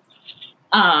rebellion.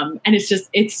 And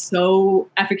it's so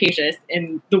efficacious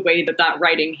in the way that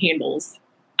writing handles.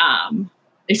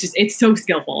 It's so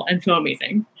skillful and so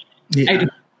amazing. Yeah. I'm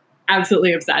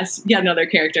absolutely obsessed. Yet another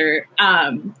character.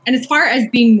 And as far as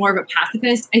being more of a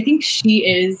pacifist, I think she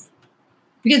is,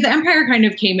 because the Empire kind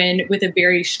of came in with a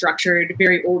very structured,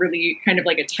 very orderly, kind of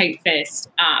a tight fist.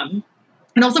 And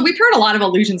also we've heard a lot of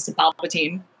allusions to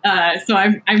Palpatine. So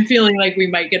I'm feeling like we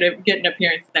might get an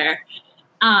appearance there.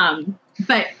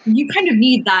 But you kind of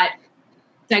need that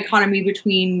dichotomy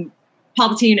between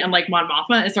Palpatine and Mon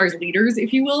Mothma as far as leaders,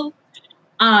 if you will.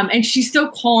 And she's so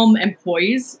calm and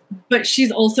poised, but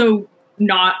she's also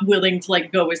not willing to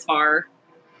go as far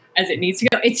as it needs to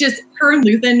go. It's just her and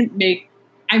Luthen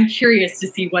I'm curious to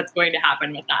see what's going to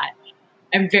happen with that.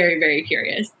 I'm very, very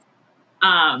curious.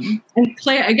 And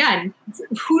Clea, again,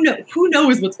 who knows who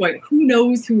knows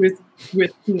who is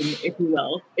with whom, if you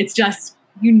will. It's just,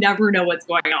 you never know what's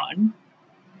going on.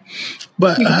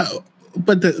 But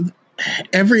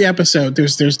every episode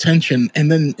there's tension,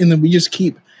 and then we just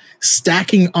keep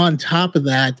stacking on top of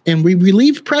that, and we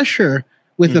relieve pressure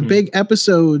with the big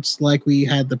episodes like we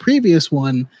had the previous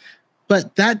one,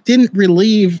 but that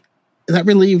relieved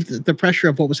the pressure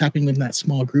of what was happening in that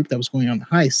small group that was going on the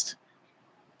heist.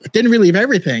 It didn't relieve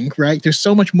everything, right? There's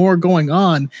so much more going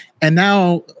on, and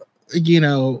now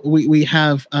we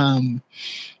have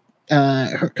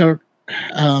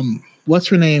what's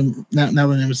her name now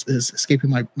the name is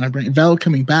escaping my brain. Vel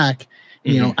coming back,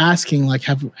 asking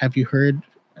have you heard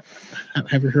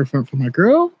from my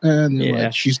girl?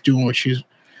 And she's doing what she's.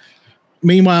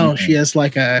 Meanwhile, she has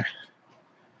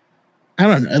I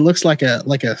don't know. It looks like a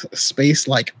space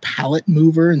pallet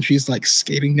mover, and she's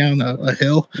skating down a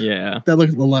hill. Yeah, that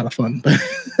looked a lot of fun.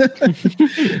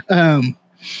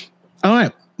 All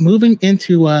right, moving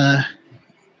into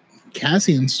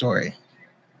Cassian's story.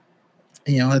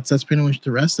 That's pretty much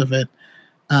the rest of it.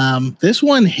 This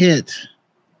one hit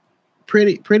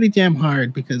pretty damn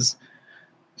hard, because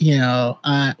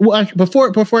well,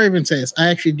 before I even say this, I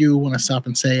actually do want to stop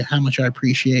and say how much I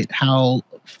appreciate how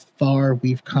far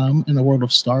we've come in the world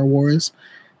of Star Wars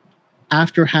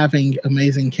after having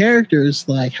amazing characters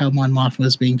like how Mon Mothma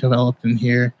is being developed in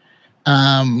here,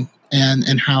 and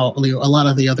how a lot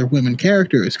of the other women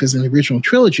characters, because in the original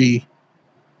trilogy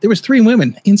there was 3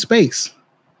 women in space.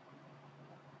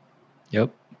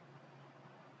 Yep.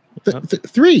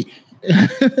 3.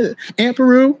 Aunt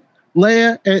Beru,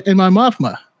 Leia, and Mon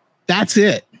Mothma. That's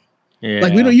it. Yeah.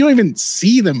 Like you don't even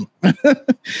see them,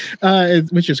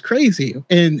 which is crazy.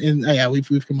 And yeah,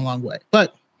 we've come a long way.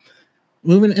 But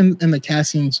moving in the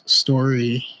Cassian's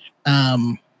story,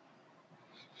 I've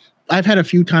had a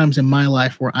few times in my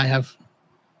life where I have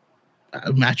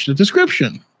matched the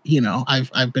description.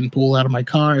 I've been pulled out of my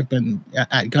car. I've been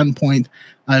at gunpoint.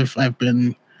 I've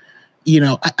been,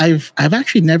 I've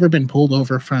actually never been pulled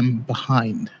over from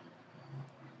behind.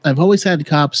 I've always had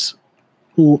cops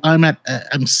who I'm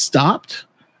stopped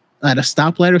at a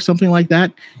stoplight or something like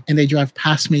that, and they drive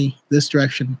past me this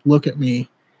direction, look at me,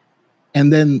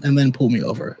 and then pull me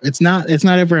over. It's not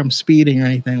ever I'm speeding or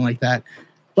anything like that.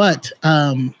 But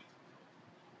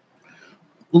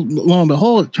lo and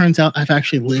behold, it turns out I've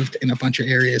actually lived in a bunch of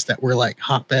areas that were like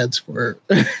hotbeds for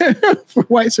for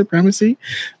white supremacy,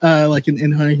 like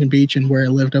in Huntington Beach, and where I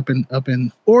lived up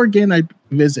in Oregon. I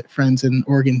visit friends in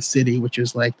Oregon City, which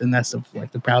is like the nest of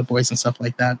like the Proud Boys and stuff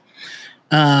like that.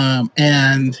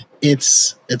 And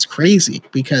it's crazy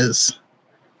because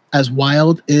as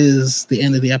wild as the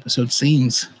end of the episode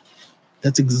seems,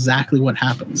 that's exactly what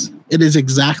happens. It is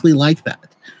exactly like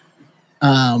that.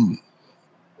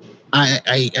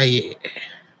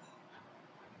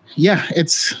 Yeah,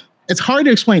 it's hard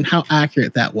to explain how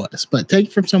accurate that was, but take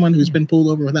it from someone who's been pulled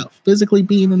over without physically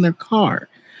being in their car,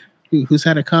 who's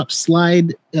had a cop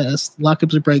lock up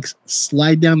the brakes,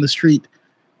 slide down the street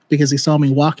because he saw me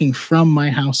walking from my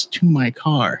house to my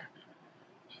car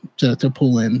to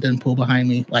pull in, then pull behind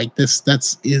me. Like this,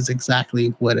 is exactly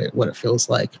what it feels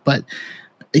like. But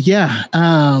yeah,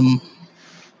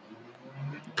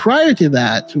 prior to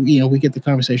that, we get the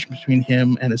conversation between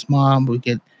him and his mom. We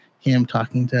get him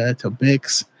talking to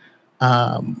Bix.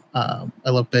 I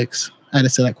love Bix. I had to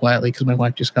say that quietly because my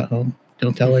wife just got home.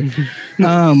 Don't tell her.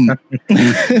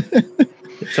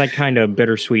 It's like kind of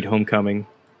bittersweet homecoming.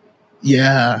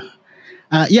 Yeah.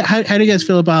 How do you guys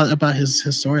feel about his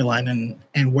storyline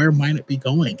and where might it be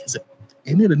going? Because it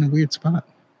ended in a weird spot.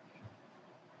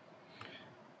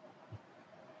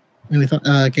 Any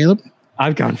thought, Caleb?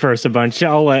 I've gone first a bunch.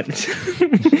 I'll let.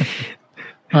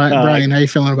 All right, Brian, how you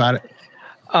feeling about it?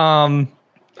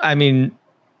 I mean,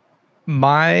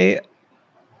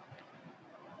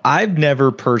 I've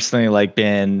never personally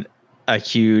been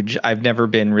I've never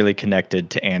been really connected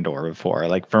to Andor before,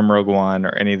 like from Rogue One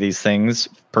or any of these things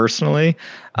personally.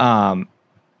 But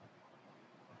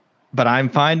I'm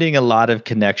finding a lot of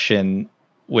connection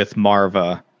with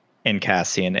Marva and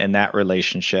Cassian and that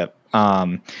relationship.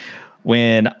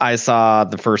 When I saw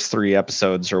the first 3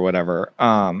 episodes or whatever,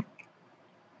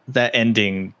 that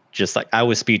ending, just like I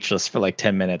was speechless for like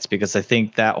 10 minutes because I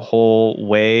think that whole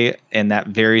way and that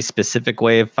very specific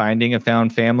way of finding a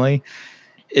found family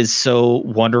is so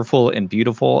wonderful and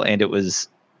beautiful. And it was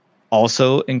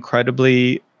also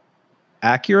incredibly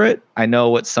accurate. I know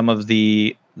what some of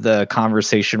the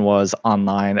conversation was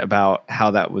online about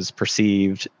how that was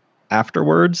perceived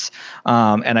afterwards.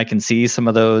 And I can see some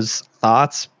of those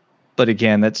thoughts, but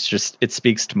again, that's just, it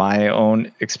speaks to my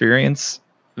own experience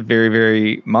very,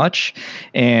 very much.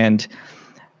 And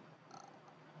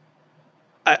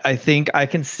I think I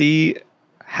can see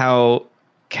how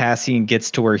Cassian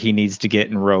gets to where he needs to get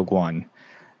in Rogue One,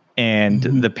 and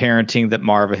the parenting that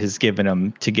Marva has given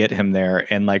him to get him there,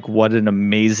 and like what an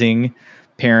amazing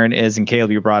parent is. And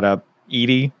Caleb, you brought up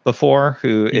Edie before,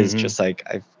 who is just like,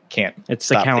 I can't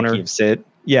stop thinking of Sid.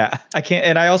 Yeah, I can't.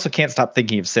 And I also can't stop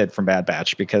thinking of Sid from Bad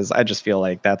Batch because I just feel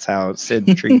like that's how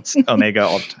Sid treats Omega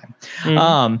all the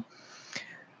time.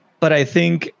 But I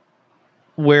think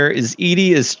whereas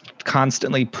Edie is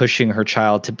constantly pushing her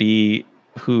child to be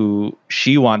who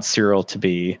she wants Cyril to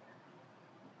be,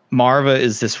 Marva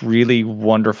is this really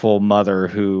wonderful mother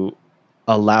who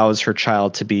allows her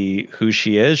child to be who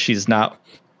she is. She's not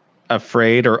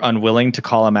afraid or unwilling to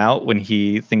call him out when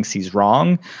he thinks he's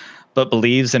wrong, but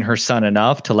believes in her son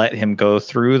enough to let him go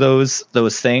through those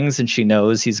things, and she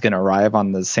knows he's going to arrive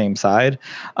on the same side.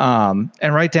 And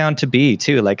right down to B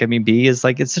too. Like, I mean, B is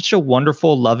like, it's such a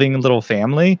wonderful, loving little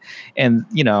family. And,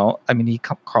 you know, I mean, he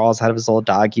crawls out of his little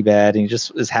doggy bed and he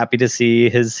just is happy to see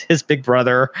his big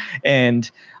brother.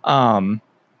 And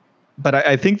but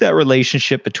I think that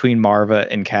relationship between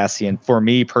Marva and Cassian, for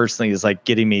me personally, is like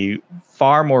getting me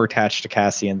far more attached to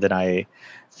Cassian than I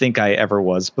think I ever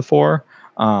was before.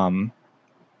 And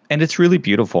it's really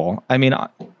beautiful. I mean,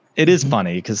 it is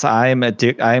funny because I'm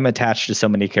attached to so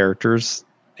many characters,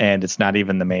 and it's not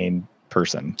even the main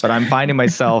person. But I'm finding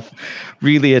myself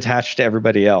really attached to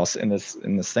everybody else in this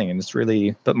thing, and it's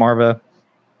really. But Marva,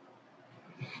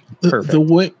 perfect.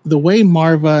 The way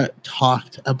Marva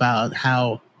talked about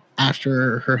how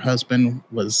after her husband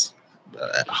was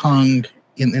hung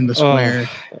in the square,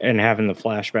 and having the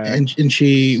flashback, and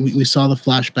we saw the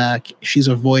flashback. She's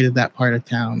avoided that part of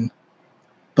town.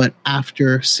 But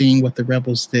after seeing what the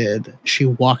rebels did, she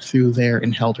walked through there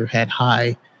and held her head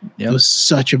high. Yep. It was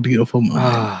such a beautiful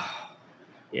moment.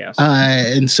 Yes.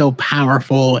 And so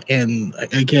powerful. And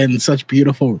again, such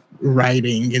beautiful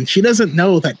writing. And she doesn't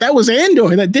know that was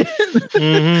Andor that did it.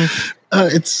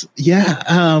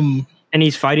 And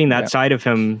he's fighting that side of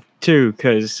him too,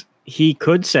 because he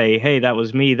could say, hey, that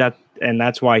was me. And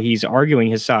that's why he's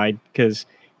arguing his side, because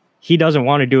he doesn't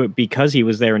want to do it because he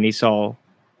was there and he saw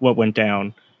what went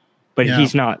down. But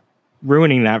he's not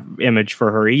ruining that image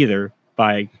for her either,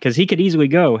 because he could easily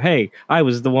go, hey, I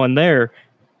was the one there.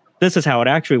 This is how it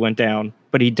actually went down.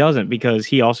 But he doesn't, because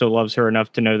he also loves her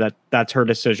enough to know that that's her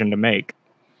decision to make.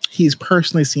 He's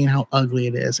personally seen how ugly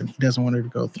it is, and he doesn't want her to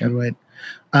go through it.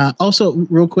 Also,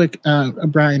 real quick,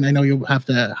 Brian, I know you'll have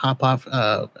to hop off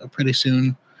pretty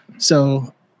soon.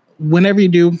 So whenever you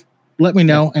do, let me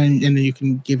know, and then you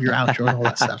can give your outro and all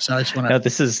that stuff. So I just want to. No,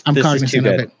 this is too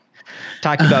good.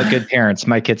 Talking about good parents,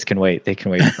 my kids can wait. They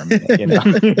can wait for me. You know?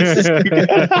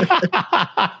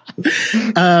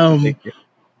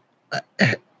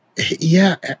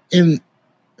 Yeah, and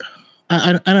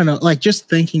I don't know. Like, just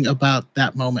thinking about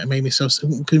that moment made me so.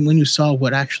 When you saw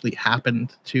what actually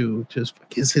happened to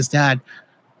his dad,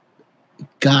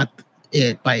 got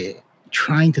it by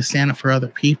trying to stand up for other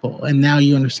people, and now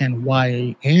you understand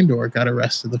why Andor got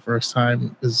arrested the first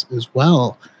time as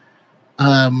well.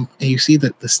 And you see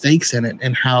that the stakes in it,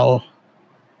 and how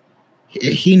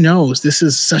he knows this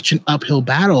is such an uphill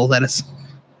battle that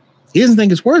he doesn't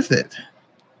think it's worth it.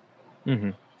 Mm-hmm.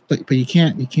 But you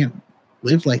can't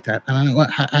live like that. I don't know.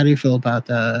 How do you feel about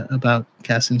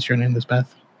Cassian's journey in this,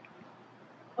 Beth?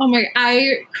 Oh my!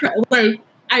 I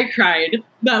cried.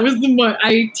 That was the one.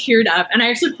 I teared up, and I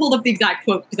actually pulled up the exact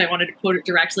quote because I wanted to quote it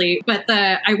directly. But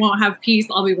I won't have peace.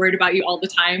 I'll be worried about you all the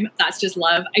time. That's just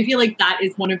love. I feel like that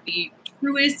is one of the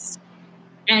truest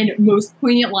and most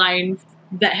poignant lines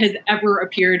that has ever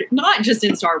appeared, not just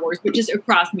in Star Wars, but just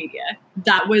across media.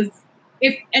 That was,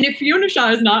 if Fiona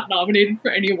Shaw is not nominated for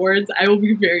any awards, I will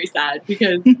be very sad,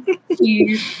 because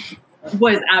he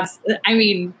was I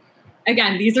mean,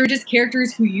 again, these are just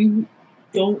characters who you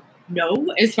don't know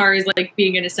as far as like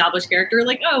being an established character,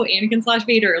 like, oh, Anakin /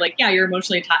 Vader, like, yeah, you're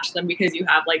emotionally attached to them because you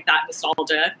have like that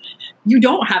nostalgia. You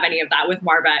don't have any of that with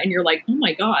Marva, and you're like, oh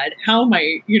my God, how am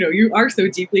I, you are so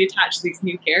deeply attached to these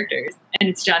new characters. And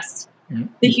it's just,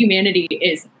 the humanity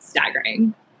is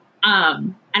staggering.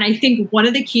 And I think one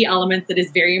of the key elements that is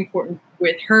very important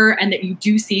with her, and that you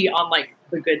do see on like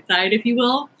the good side, if you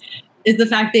will, is the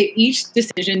fact that each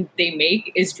decision they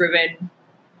make is driven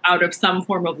out of some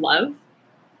form of love.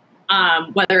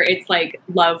 Whether it's like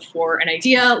love for an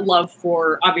idea, love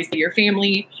for obviously your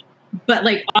family, but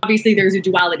like obviously there's a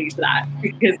duality to that,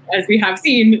 because as we have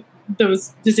seen,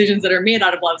 those decisions that are made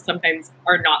out of love sometimes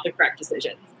are not the correct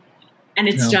decisions. And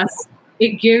it's just,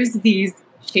 it gives these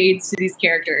shades to these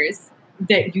characters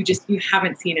that you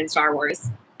haven't seen in Star Wars.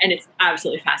 And it's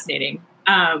absolutely fascinating.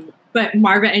 But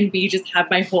Marva and Bee just have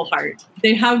my whole heart.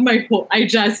 They have my whole, I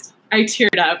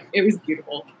teared up. It was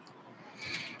beautiful.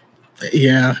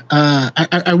 Yeah,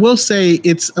 I will say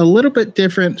it's a little bit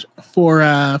different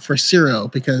for Cyril,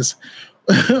 because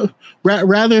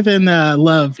rather than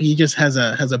love, he just has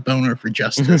a boner for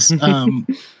justice.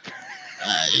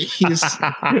 He's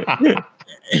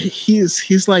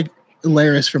like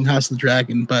Laris from House of the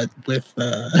Dragon, but with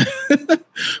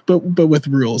but with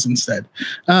rules instead.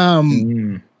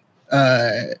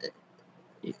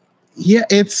 Yeah,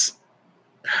 it's.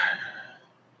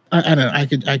 I don't know. I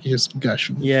could just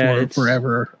gush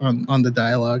forever on the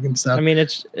dialogue and stuff. I mean,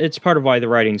 it's part of why the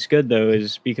writing's good, though,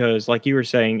 is because, like you were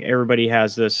saying, everybody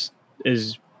has this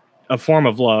is a form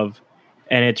of love,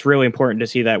 and it's really important to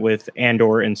see that with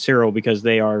Andor and Cyril, because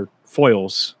they are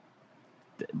foils.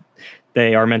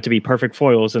 They are meant to be perfect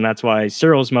foils, and that's why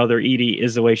Cyril's mother, Edie,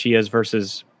 is the way she is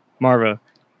versus Marva,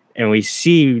 and we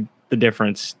see the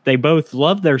difference. They both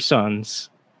love their sons,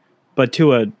 but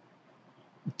to a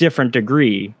different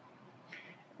degree.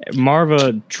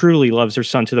 Marva truly loves her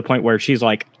son to the point where she's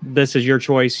like, this is your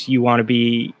choice. You want to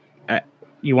be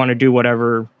you want to do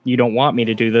whatever, you don't want me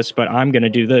to do this, but I'm going to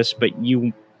do this, but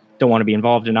you don't want to be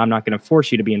involved, and I'm not going to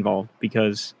force you to be involved,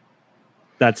 because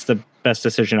that's the best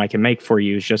decision I can make for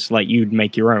you, is just let you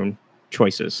make your own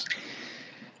choices.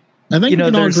 I think we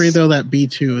can all agree, though, that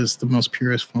B2 is the most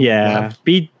purest form of love.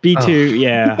 B2,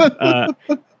 yeah.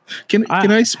 Can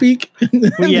I speak?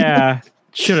 Yeah,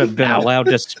 should have been allowed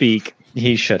to speak.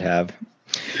 He should have.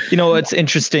 It's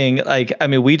interesting. Like, I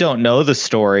mean, we don't know the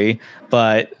story,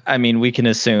 but I mean, we can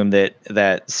assume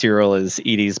that Cyril is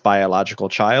Edie's biological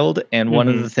child. And one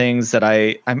of the things that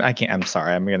I'm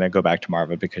sorry, I'm going to go back to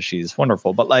Marva because she's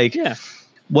wonderful. But like,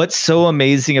 what's so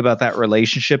amazing about that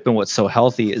relationship and what's so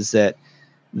healthy is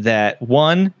that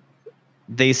one,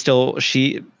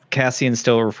 Cassian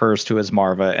still refers to as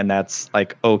Marva, and that's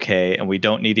like, okay. And we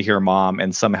don't need to hear mom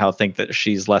and somehow think that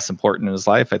she's less important in his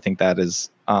life. I think that is,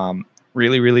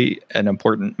 really, really an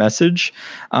important message.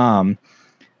 But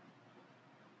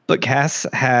Cass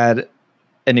had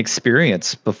an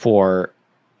experience before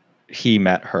he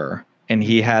met her, and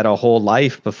he had a whole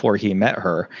life before he met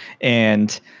her.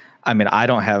 And I mean, I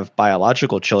don't have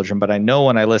biological children, but I know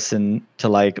when I listen to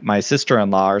like my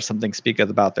sister-in-law or something speak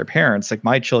about their parents, like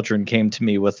my children came to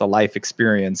me with a life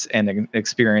experience and an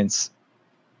experience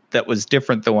that was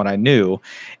different than what I knew.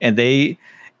 And they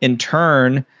in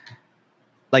turn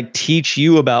like teach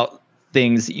you about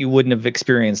things that you wouldn't have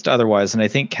experienced otherwise. And I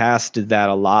think Cass did that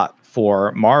a lot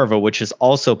for Marva, which is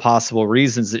also possible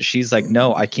reasons that she's like,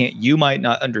 no, I can't. You might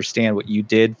not understand what you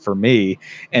did for me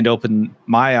and open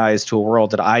my eyes to a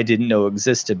world that I didn't know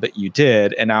existed, but you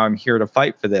did. And now I'm here to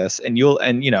fight for this.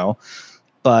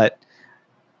 But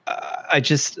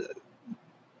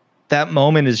that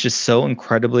moment is just so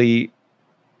incredibly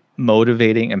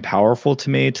motivating and powerful to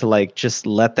me, to like just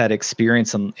let that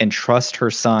experience and trust her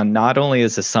son, not only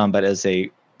as a son, but as a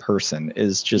person,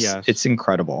 is just, it's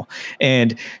incredible.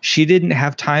 And she didn't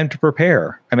have time to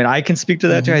prepare. I mean, I can speak to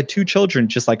that too. I had 2 children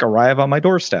just like arrive on my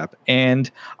doorstep,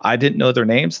 and I didn't know their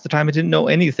names at the time. I didn't know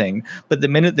anything, but the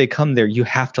minute they come there, you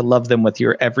have to love them with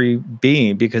your every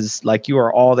being, because like you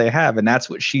are all they have. And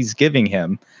that's what she's giving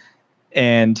him.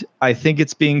 And I think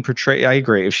it's being portrayed. I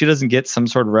agree. If she doesn't get some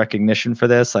sort of recognition for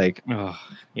this, like,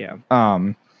 it's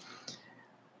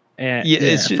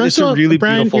a really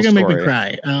Brian, beautiful you're gonna story. Make me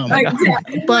cry.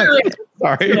 But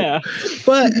sorry,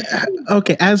 but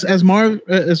okay. As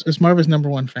Marva's number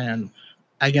one fan,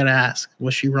 I gotta ask: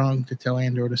 was she wrong to tell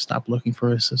Andor to stop looking for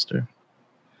his sister?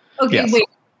 Okay, wait.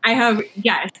 I have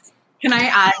Can I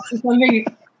add something?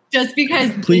 Just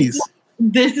because, please.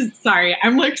 This is sorry.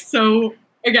 I'm like so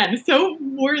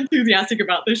more enthusiastic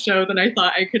about this show than I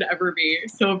thought I could ever be.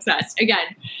 So obsessed.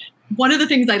 Again, one of the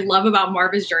things I love about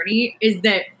Marva's journey is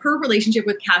that her relationship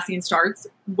with Cassian starts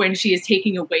when she is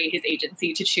taking away his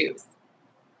agency to choose.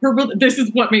 This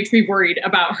is what makes me worried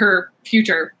about her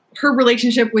future. Her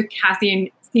relationship with Cassian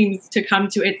seems to come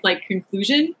to its like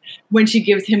conclusion when she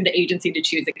gives him the agency to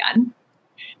choose again.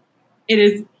 It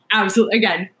is absolutely,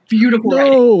 again, beautiful. No,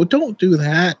 writing. Don't do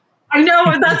that. I know,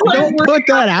 that's what don't put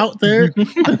that out there.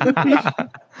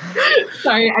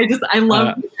 Sorry, I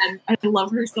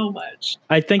love her so much.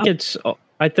 I think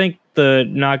the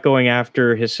not going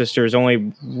after his sister is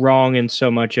only wrong in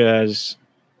so much as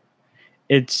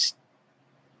it's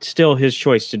still his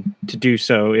choice to do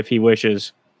so if he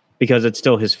wishes, because it's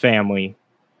still his family.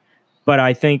 But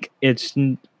I think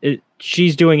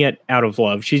she's doing it out of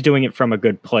love. She's doing it from a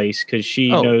good place, because she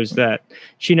knows that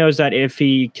if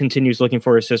he continues looking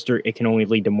for his sister, it can only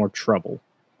lead to more trouble,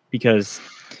 because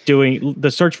doing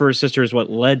the search for his sister is what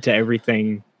led to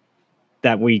everything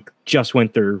that we just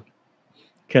went through,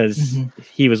 because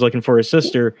he was looking for his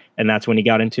sister, and that's when he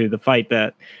got into the fight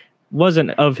that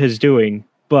wasn't of his doing,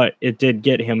 but it did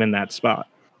get him in that spot.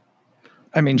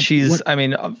 I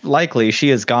mean, likely she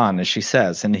is gone, as she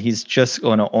says, and he's just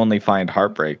going to only find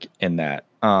heartbreak in that.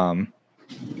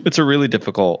 It's a really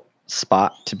difficult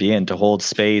spot to be in, to hold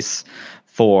space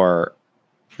for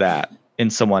that in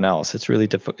someone else. It's really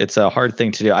difficult. It's a hard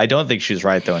thing to do. I don't think she's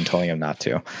right, though, in telling him not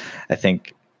to. I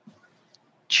think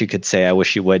she could say, I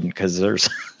wish you wouldn't, because there's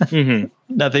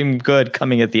nothing good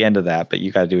coming at the end of that, but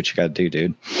you got to do what you got to do,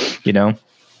 dude. You know?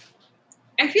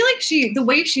 I feel like the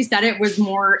way she said it was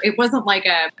more, it wasn't like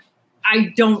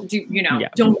don't do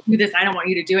this, I don't want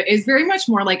you to do it. It's very much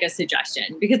more like a suggestion,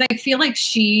 because I feel like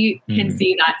she can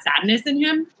see that sadness in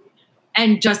him,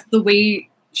 and just the way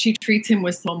she treats him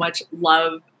with so much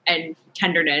love and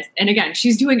tenderness. And again,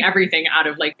 she's doing everything out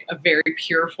of like a very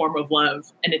pure form of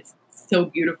love, and it's so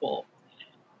beautiful.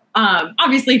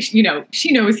 Obviously, she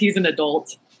knows he's an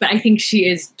adult, but I think she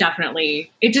is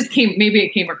definitely, maybe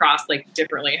it came across like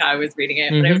differently how I was reading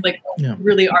it, but I was like, you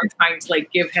really are trying to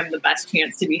like give him the best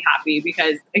chance to be happy,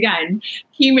 because again,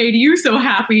 he made you so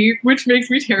happy, which makes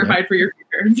me terrified for your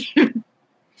future.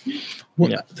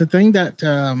 Well, the thing that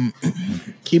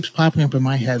keeps popping up in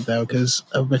my head, though, because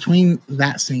between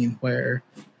that scene where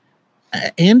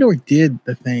Andor did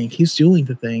the thing, he's doing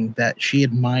the thing that she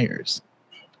admires,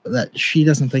 that she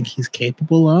doesn't think he's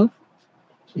capable of.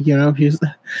 You know,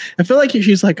 I feel like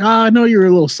she's like, I know you're a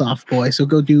little soft boy, so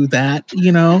go do that,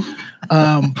 you know.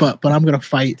 But I'm gonna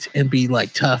fight and be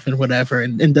like tough and whatever,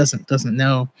 and doesn't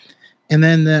know. And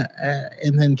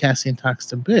then Cassian talks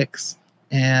to Bix,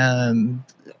 and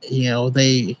you know,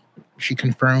 she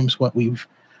confirms what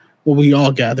we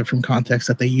all gather from context,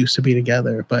 that they used to be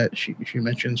together. But she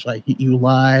mentions like, you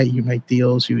lie, you make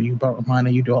deals, you borrow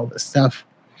money, you do all this stuff,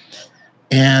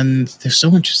 and there's so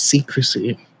much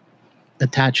secrecy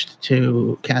attached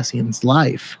to Cassian's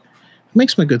life. It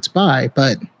makes him a good spy,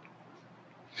 but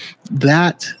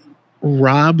that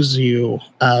robs you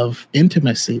of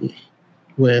intimacy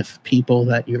with people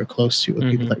that you're close to, with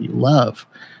people that you love,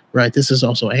 right? This is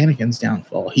also Anakin's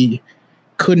downfall. He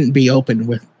couldn't be open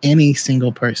with any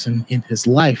single person in his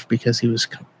life because he was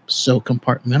so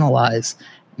compartmentalized.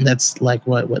 And that's like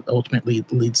what ultimately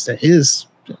leads to his,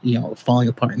 you know, falling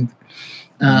apart.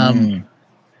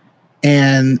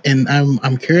 And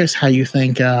I'm curious how you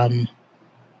think, you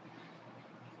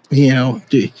know,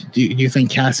 do you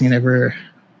think Cassian ever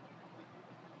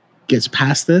gets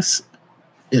past this?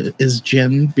 Is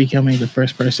Jin becoming the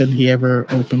first person he ever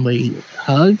openly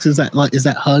hugs? Is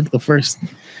that hug the first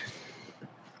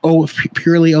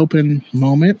purely open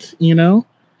moment, you know?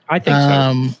 I think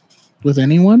so. With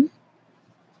anyone?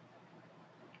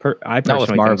 I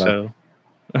personally think so.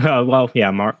 Well,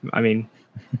 yeah, I mean,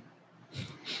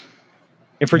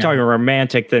 if we're talking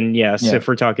romantic, then yes. Yeah. If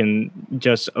we're talking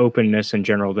just openness in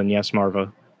general, then yes,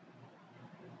 Marva.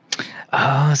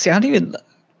 See, I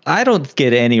don't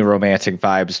get any romantic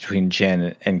vibes between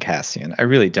Jin and Cassian. I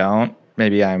really don't.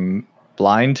 Maybe I'm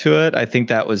blind to it. I think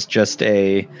that was just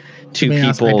two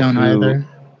people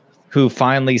who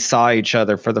finally saw each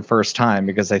other for the first time,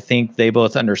 because I think they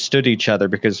both understood each other,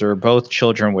 because they were both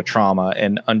children with trauma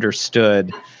and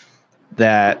understood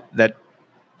that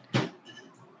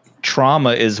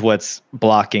trauma is what's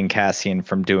blocking Cassian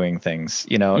from doing things.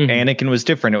 You know, Anakin was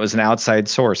different. It was an outside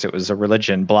source. It was a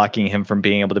religion blocking him from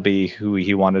being able to be who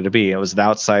he wanted to be. It was an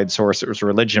outside source. It was a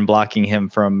religion blocking him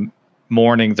from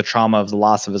mourning the trauma of the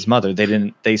loss of his mother.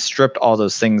 They stripped all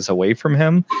those things away from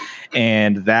him.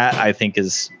 And that, I think,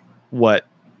 is what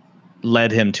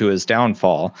led him to his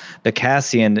downfall. But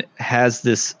Cassian has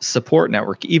this support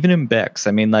network, even in Bix.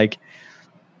 I mean, like,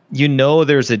 you know,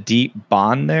 there's a deep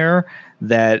bond there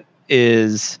that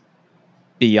is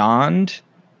beyond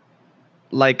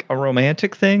like a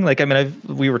romantic thing. Like, I mean,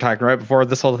 we were talking right before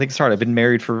this whole thing started. I've been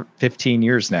married for 15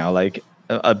 years now, like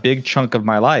a big chunk of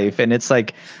my life. And it's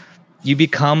like, you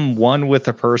become one with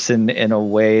a person in a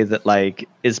way that like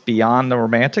is beyond the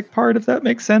romantic part, if that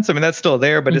makes sense. I mean, that's still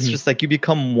there, but it's just like you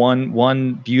become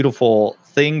one beautiful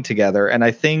thing together. And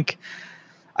I think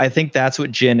that's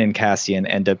what Jin and Cassian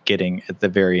end up getting at the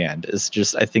very end. Is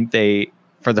just, I think they,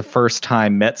 for the first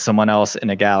time, met someone else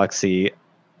in a galaxy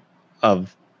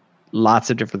of lots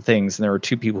of different things. And there were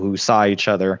two people who saw each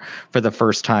other for the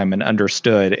first time and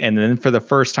understood. And then for the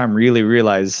first time really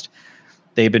realized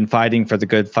they've been fighting for the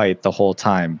good fight the whole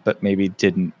time, but maybe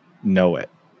didn't know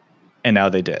it. And now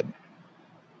they did.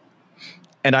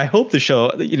 And I hope the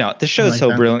show, you know, the show is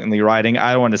so brilliantly writing.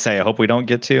 I don't want to say I hope we don't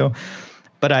get to,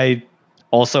 but I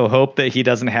also hope that he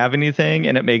doesn't have anything,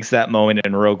 and it makes that moment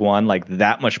in Rogue One like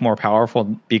that much more powerful,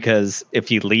 because if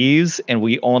he leaves and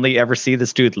we only ever see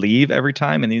this dude leave every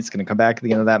time and he's going to come back at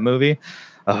the end of that movie,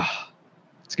 it's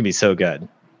going to be so good.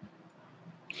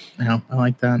 Yeah, I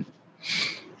like that.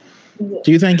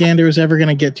 Do you think Andor is ever going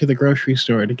to get to the grocery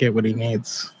store to get what he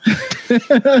needs? He's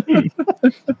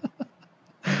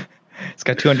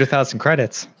got 200,000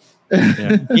 credits.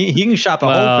 Yeah. He can shop at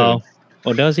Whole Foods.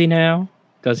 Well, does he now?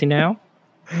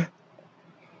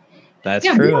 That's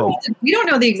true. We don't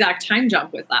know the exact time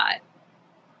jump with that.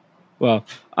 Well,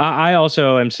 I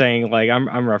also am saying, like, I'm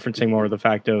referencing more of the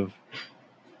fact of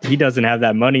he doesn't have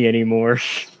that money anymore.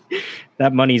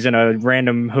 That money's in a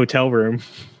random hotel room.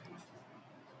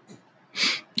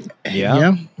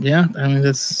 Yeah. I mean,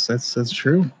 that's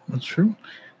true. That's true.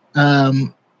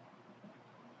 But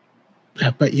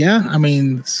yeah, I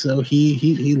mean, so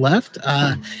he left.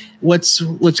 What's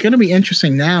going to be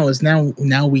interesting now is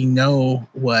now we know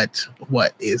what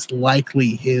is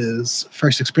likely his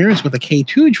first experience with a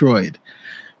K2 droid,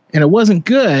 and it wasn't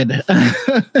good.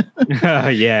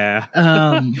 Yeah.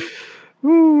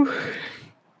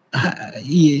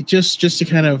 Yeah, just to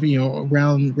kind of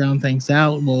round things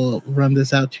out, we'll run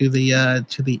this out to the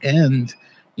end.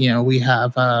 We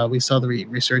saw the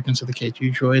resurgence of the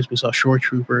K2 droids. We saw shore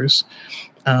troopers.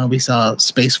 We saw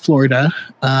Space Florida.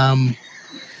 How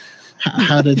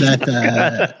did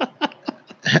that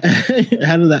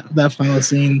how did that final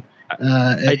scene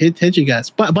hit you guys?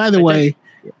 By the way,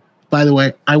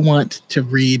 I want to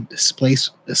read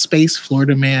Space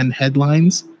Florida Man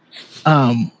headlines.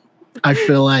 I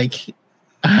feel like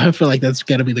that's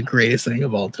got to be the greatest thing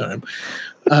of all time.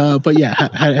 But yeah,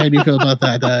 how do you feel about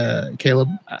that, Caleb?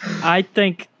 I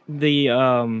think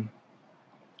well,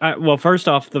 first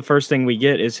off, the first thing we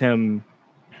get is him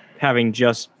having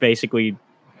just basically,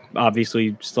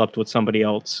 obviously, slept with somebody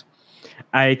else.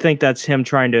 I think that's him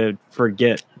trying to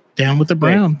forget. Down with the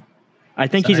brown. I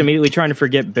think he's immediately trying to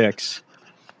forget Bix,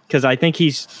 because I think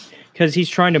he's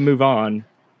trying to move on.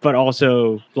 But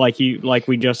also, like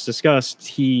we just discussed,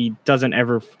 he doesn't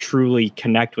ever truly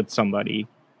connect with somebody.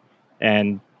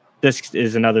 And this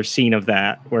is another scene of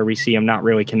that, where we see him not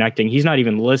really connecting. He's not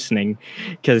even listening,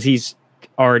 because he's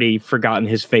already forgotten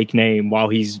his fake name, while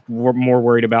he's more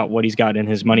worried about what he's got in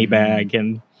his money bag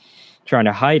and trying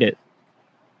to hide it.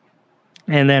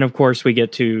 And then, of course, we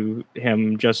get to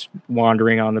him just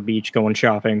wandering on the beach, going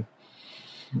shopping.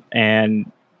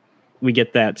 And we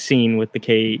get that scene with the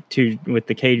K2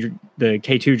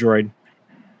 droid,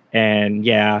 and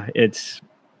yeah, it's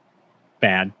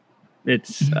bad.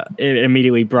 It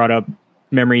immediately brought up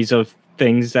memories of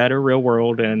things that are real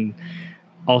world, and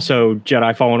also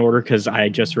Jedi Fallen Order, because I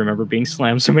just remember being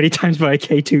slammed so many times by a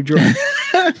K2 droid.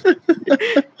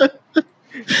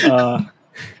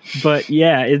 But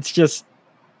yeah, it's just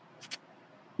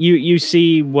you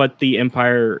see what the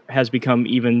Empire has become,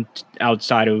 even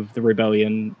outside of the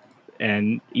Rebellion.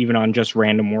 And even on just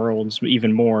random worlds,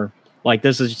 even more. Like,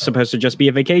 this is supposed to just be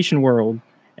a vacation world.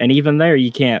 And even there,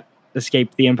 you can't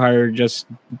escape the Empire just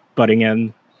butting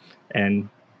in and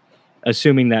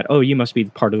assuming that, oh, you must be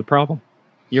part of the problem.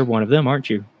 You're one of them, aren't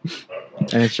you?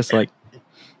 And it's just like...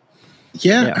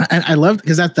 Yeah. I love,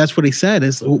 because that's what he said,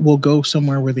 is we'll go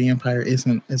somewhere where the Empire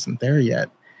isn't there yet.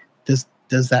 Does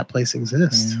that place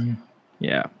exist?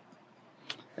 Yeah.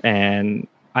 And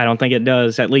I don't think it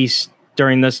does, at least...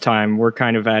 During this time, we're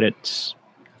kind of at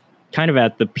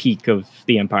the peak of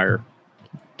the Empire,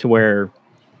 to where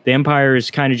the Empire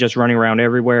is kind of just running around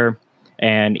everywhere.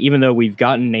 And even though we've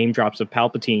gotten name drops of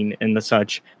Palpatine and the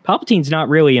such, Palpatine's not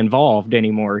really involved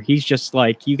anymore. He's just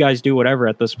like, you guys do whatever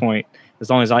at this point. As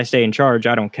long as I stay in charge,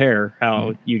 I don't care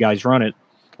how you guys run it.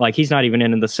 Like, he's not even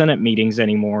in the Senate meetings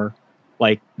anymore.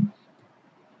 Like,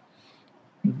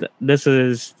 this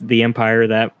is the Empire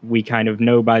that we kind of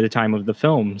know by the time of the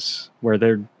films, where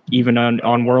they're even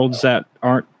on worlds that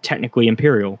aren't technically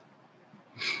Imperial.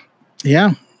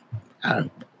 Yeah,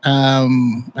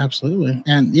 absolutely.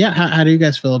 And yeah, how do you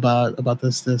guys feel about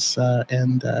this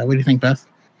and what do you think, Beth?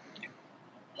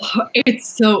 It's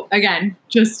so, again,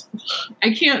 just,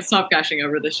 I can't stop gushing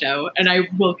over the show, and I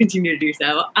will continue to do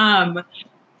so.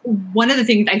 One of the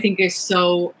things I think is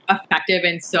so effective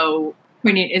and so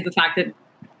poignant is the fact that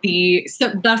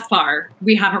thus far,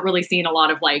 we haven't really seen a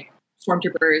lot of like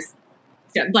stormtroopers,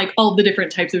 like all the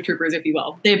different types of troopers, if you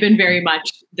will. They've been very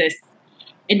much this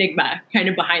enigma kind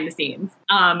of behind the scenes.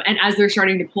 And as they're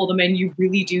starting to pull them in, you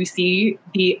really do see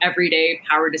the everyday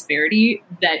power disparity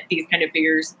that these kind of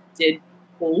figures did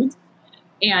hold,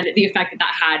 and the effect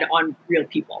that had on real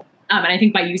people. And I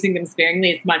think by using them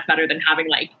sparingly, it's much better than having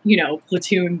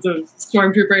platoons of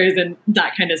stormtroopers and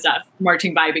that kind of stuff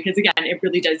marching by, because again, it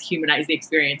really does humanize the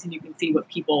experience, and you can see what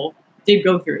people did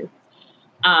go through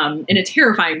in a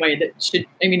terrifying way that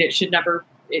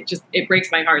it breaks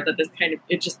my heart that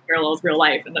it just parallels real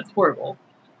life, and that's horrible.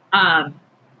 But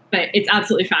it's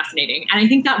absolutely fascinating. And I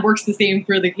think that works the same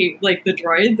for the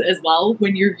droids as well.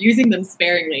 When you're using them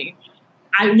sparingly,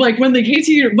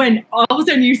 when all of a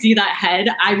sudden you see that head,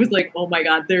 I was like, oh my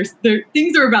God,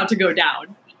 things are about to go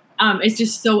down. It's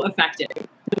just so effective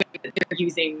the way that they're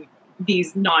using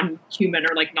these non-human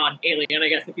or non-alien, I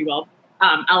guess, if you will,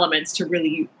 elements to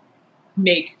really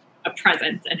make a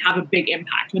presence and have a big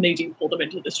impact when they do pull them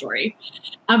into the story.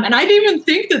 And I didn't even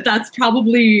think that that's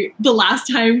probably the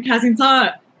last time Cassian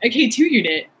saw a K2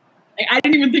 unit. I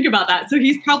didn't even think about that. So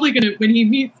he's probably going to, when he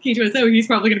meets K2SO, he's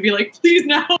probably going to be like, please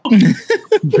no.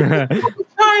 God,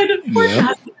 poor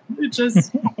Cassian. It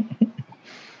just,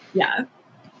 yeah.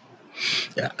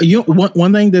 Yeah.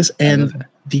 One thing this end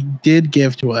did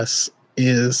give to us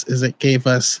is it gave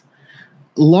us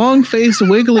long face,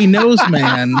 wiggly nose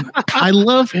man. I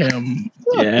love him.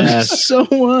 Yes. So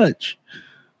much.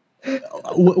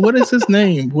 What is his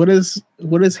name? What is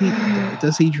he?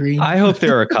 Does he dream? I hope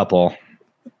there are a couple.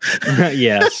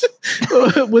 Yes.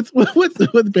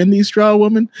 with Bendy Straw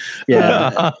Woman.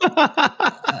 Yeah.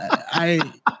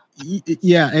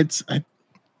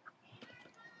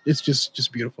 It's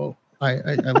just beautiful. I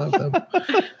love them.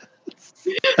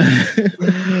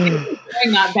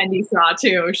 Enjoying that Bendy Straw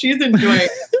too. She's enjoying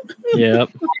it. Yep.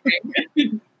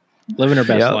 Living her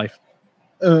best life.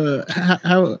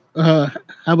 How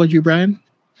about you, Brian?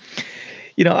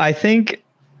 I think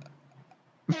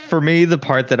for me, the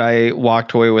part that I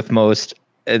walked away with most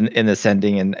in this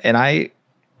ending, and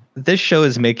this show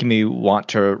is making me want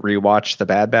to rewatch The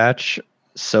Bad Batch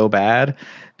so bad,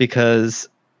 because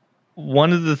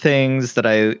one of the things that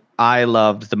I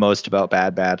loved the most about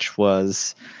Bad Batch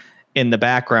was in the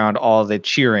background, all the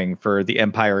cheering for the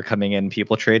Empire coming in,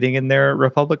 people trading in their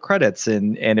Republic credits.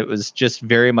 And it was just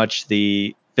very much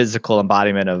the physical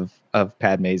embodiment of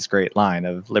Padme's great line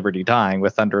of liberty dying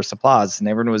with thunderous applause. And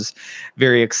everyone was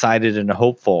very excited and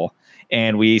hopeful.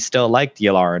 And we still liked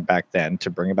Yularen back then, to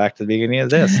bring it back to the beginning of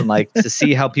this. And like to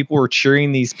see how people were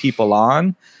cheering these people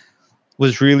on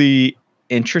was really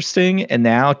interesting. And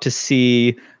now to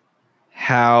see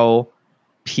how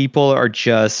people are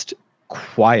just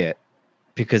quiet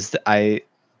because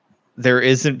there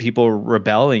isn't people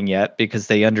rebelling yet, because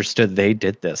they understood they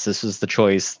did this. This was the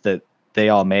choice that they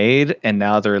all made. And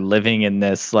now they're living in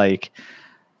this like,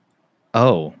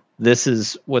 oh, this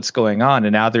is what's going on.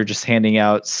 And now they're just handing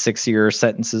out 6-year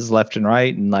sentences left and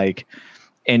right. And like,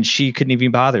 and she couldn't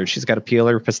even bother. She's got to peel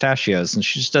her pistachios and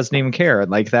she just doesn't even care.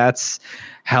 Like, that's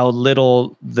how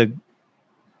little the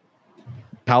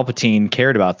Palpatine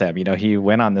cared about them. He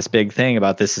went on this big thing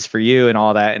about this is for you and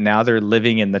all that. And now they're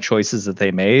living in the choices that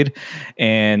they made.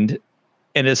 And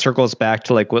it circles back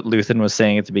to like what Luthen was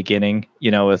saying at the beginning,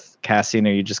 with Cassian,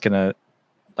 are you just going to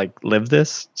like live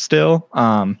this still?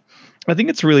 I think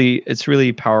it's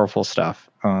really powerful stuff.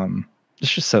 It's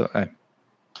just so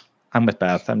I'm with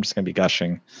Beth. I'm just going to be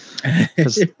gushing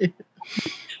because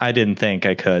I didn't think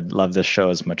I could love this show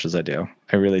as much as I do.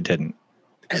 I really didn't.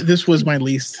 This was my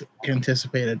least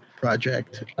anticipated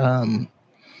project by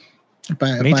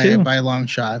a long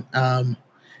shot.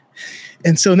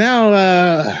 And so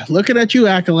now, looking at you,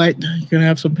 Acolyte, you're gonna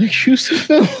have some big shoes to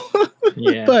fill.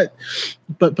 Yeah.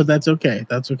 but that's okay.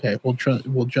 That's okay.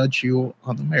 We'll judge you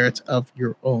on the merits of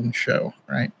your own show,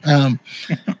 right?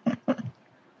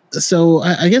 So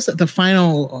I guess the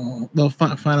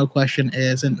final question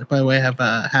is, and by the way, I have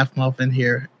Half Muffin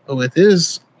here with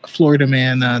his Florida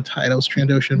man titles: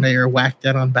 Trandoshan Mayor whacked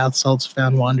out on bath salts,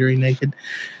 found wandering naked.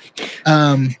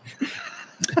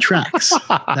 Tracks.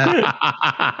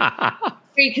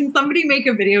 Wait, can somebody make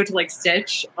a video to like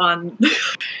Stitch on?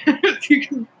 You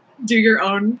can do your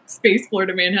own Space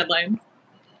Florida Man headlines.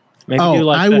 Maybe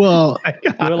I will do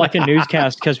it like a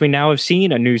newscast, because we now have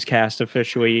seen a newscast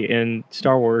officially in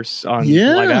Star Wars on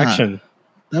live action.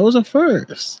 That was a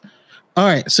first. All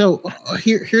right, so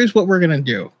here's what we're gonna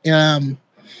do.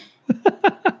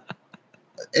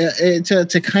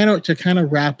 To kind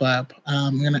of wrap up,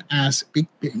 I'm gonna ask,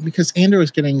 because Andor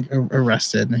is getting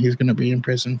arrested and he's gonna be in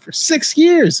prison for 6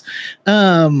 years.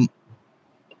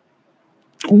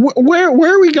 Where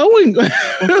are we going?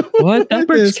 What? That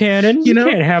breaks canon. You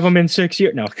can't have him in 6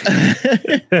 years. No.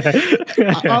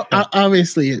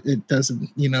 Obviously, it doesn't.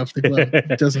 If the glove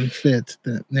doesn't fit,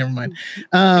 then never mind.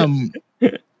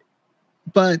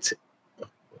 But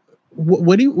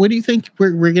what do you think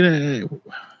we're gonna?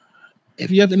 If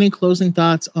you have any closing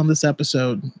thoughts on this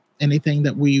episode, anything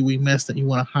that we missed that you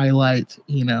want to highlight,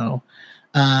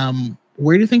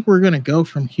 where do you think we're going to go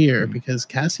from here? Because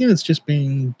Cassian has just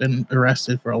been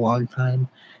arrested for a long time,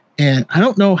 and I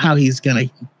don't know how he's going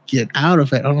to get out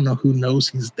of it. I don't know who knows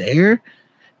he's there.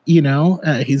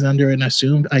 He's under an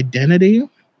assumed identity.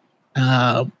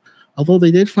 Although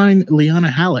they did find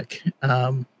Liana Halleck,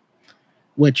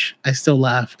 which I still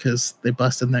laugh because they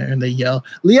bust in there and they yell,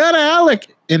 Liana Halleck!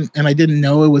 And I didn't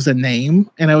know it was a name.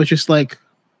 And I was just like,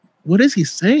 what is he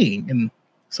saying? And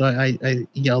so I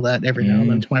yell that every now and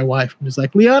then to my wife. I'm just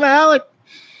like, Liana Halleck!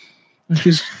 And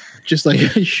she's just like,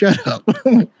 shut up.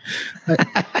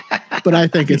 But I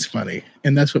think it's funny.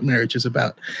 And that's what marriage is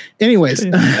about. Anyways.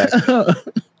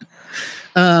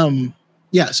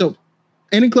 So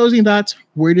any closing thoughts?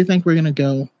 Where do you think we're going to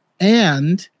go?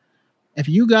 And if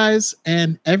you guys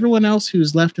and everyone else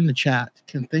who's left in the chat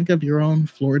can think of your own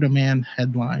Florida Man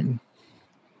headline,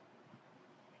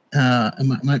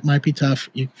 it might be tough.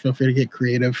 You can feel free to get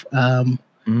creative.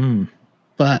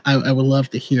 But I would love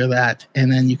to hear that. And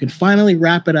then you can finally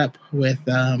wrap it up with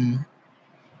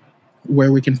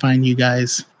where we can find you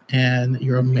guys and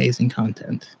your amazing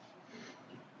content.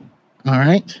 All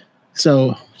right.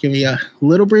 So give me a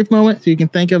little brief moment so you can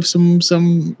think of some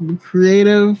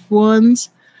creative ones.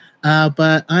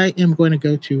 But I am going to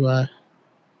go to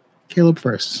Caleb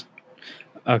first.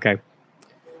 Okay.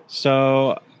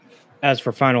 So, as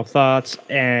for final thoughts,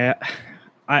 I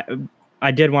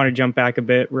did want to jump back a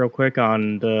bit real quick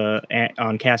on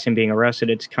Cassian being arrested.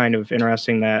 It's kind of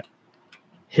interesting that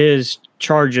his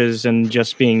charges and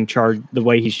just being charged the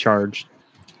way he's charged,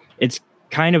 it's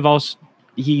kind of also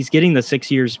he's getting the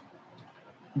 6 years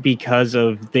because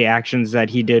of the actions that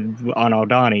he did on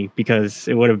Aldani, because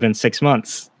it would have been 6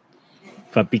 months,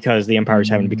 but because the Empire's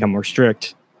having to become more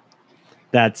strict,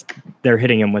 they're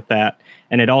hitting him with that.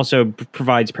 And it also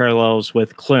provides parallels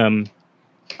with Clem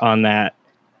on that.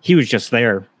 He was just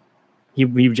there. He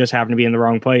just happened to be in the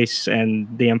wrong place,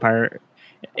 and the Empire,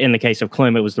 in the case of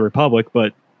Clem, it was the Republic,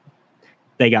 but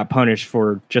they got punished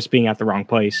for just being at the wrong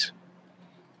place,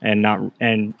 and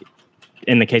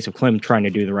in the case of Clem, trying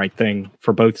to do the right thing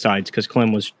for both sides, because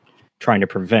Clem was trying to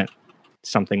prevent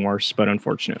something worse, but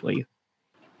unfortunately,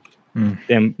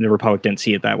 the Republic didn't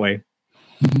see it that way.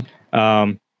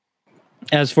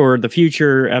 As for the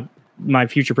future, my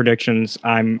future predictions,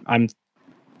 I'm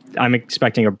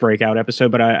expecting a breakout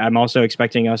episode, but I'm also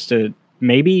expecting us to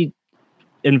maybe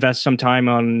invest some time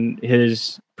on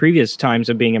his previous times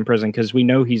of being in prison, because we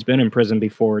know he's been in prison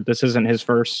before. This isn't his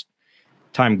first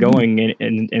time going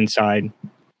inside.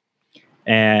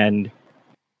 And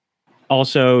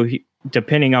also,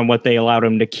 depending on what they allowed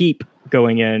him to keep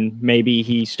going in, maybe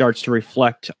he starts to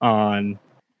reflect on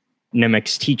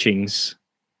Nemec's teachings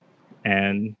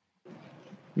and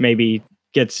maybe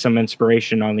gets some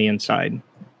inspiration on the inside.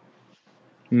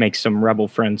 Make some rebel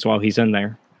friends while he's in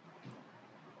there,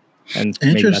 and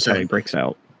maybe that's how he breaks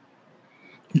out.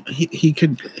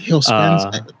 He'll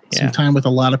spend some time with a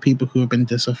lot of people who have been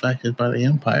disaffected by the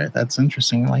Empire. That's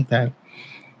interesting. I like that.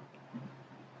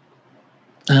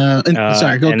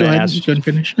 Sorry, go ahead. You can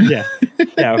finish.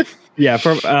 yeah.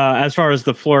 From as far as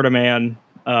the Florida Man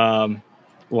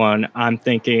one, I'm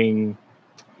thinking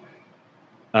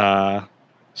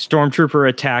stormtrooper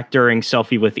attack during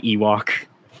selfie with Ewok.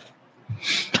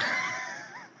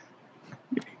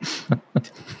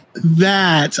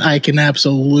 That I can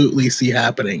absolutely see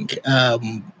happening.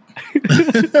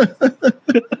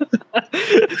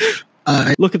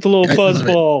 Look at the little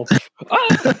fuzzball.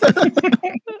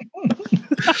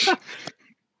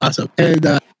 Awesome. And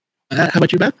how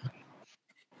about you, Beth?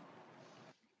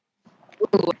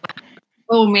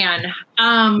 Oh man.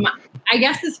 I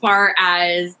guess as far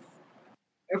as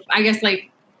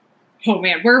oh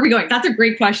man, where are we going? That's a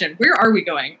great question. Where are we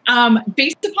going?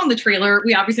 Based upon the trailer,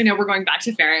 we obviously know we're going back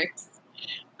to Ferrex.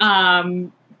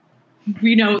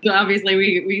 We know that obviously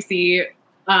we see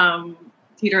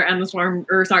Teeter and the Swarm,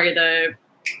 or sorry,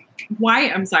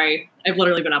 I'm sorry, I've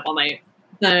literally been up all night.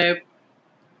 The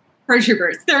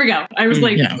paratroopers. There we go. I was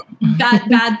like,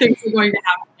 bad things are going to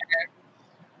happen there.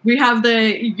 We have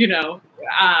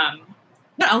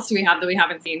what else do we have that we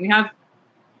haven't seen? We have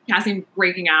Cassian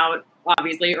breaking out,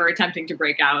 obviously, or attempting to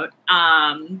break out.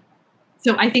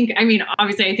 So obviously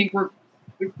I think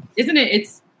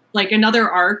it's like another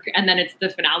arc, and then it's the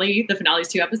finale. The finale's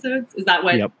 2 episodes. Is that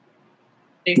what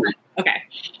they said? Okay.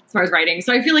 As far as writing.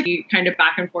 So I feel like we kind of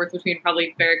back and forth between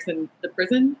probably Ferrex and the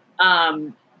prison.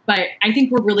 But I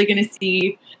think we're really going to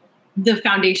see the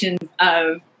foundations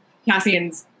of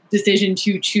Cassian's decision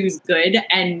to choose good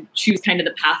and choose kind of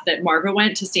the path that Marva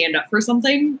went to stand up for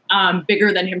something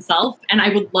bigger than himself. And I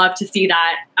would love to see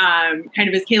that, kind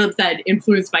of as Caleb said,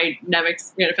 influenced by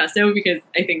Nemec's manifesto, because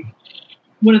I think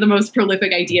one of the most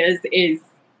prolific ideas is,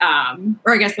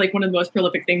 or I guess like one of the most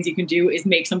prolific things you can do is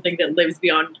make something that lives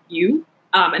beyond you,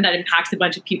 and that impacts a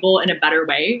bunch of people in a better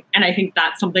way. And I think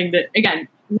that's something that, again,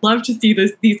 love to see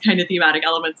these kind of thematic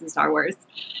elements in Star Wars.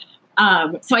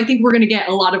 So I think we're going to get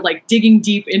a lot of like digging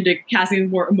deep into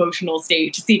Cassian's more emotional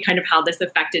state to see kind of how this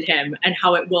affected him and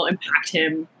how it will impact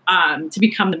him to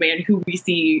become the man who we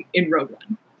see in Rogue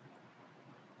One.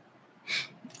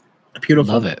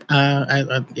 Beautiful. Love it. I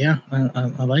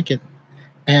like it.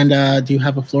 And do you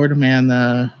have a Florida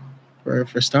Man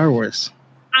for Star Wars?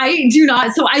 I do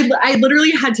not. So I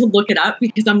literally had to look it up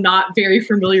because I'm not very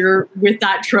familiar with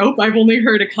that trope. I've only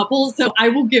heard a couple. So I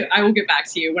will get back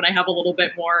to you when I have a little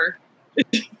bit more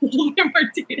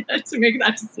data to make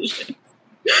that decision.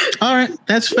 All right,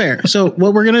 that's fair. So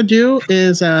what we're gonna do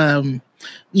is,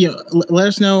 let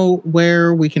us know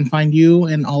where we can find you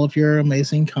and all of your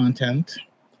amazing content,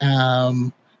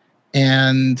 and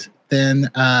then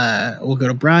we'll go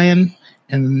to Brian,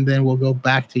 and then we'll go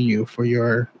back to you for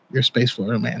your Space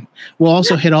Florida Man. We'll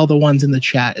also hit all the ones in the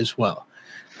chat as well.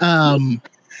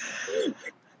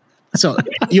 So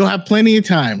you'll have plenty of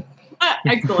time.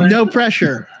 Excellent. No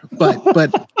pressure,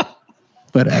 but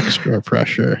extra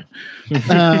pressure.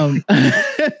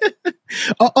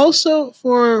 Also,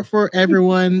 for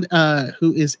everyone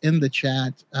who is in the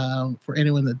chat, for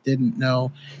anyone that didn't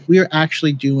know, we are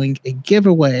actually doing a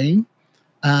giveaway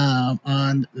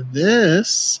on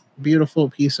this beautiful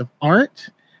piece of art.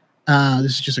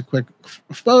 This is just a quick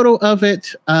photo of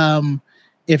it.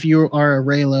 If you are a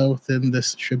Raylo, then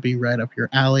this should be right up your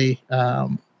alley.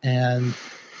 And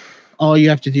all you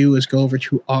have to do is go over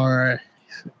to our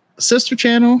sister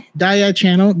channel,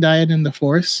 Dyad in the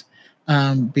Force.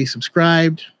 Be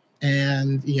subscribed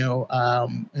and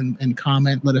and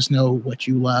comment. Let us know what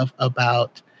you love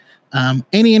about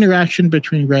any interaction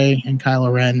between Rey and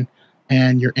Kylo Ren,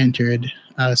 and you're entered.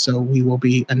 So we will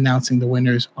be announcing the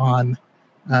winners on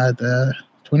the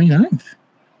 29th.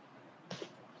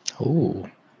 Oh.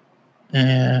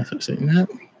 So saying that.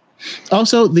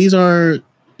 Also, these are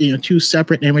two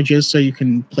separate images, so you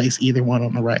can place either one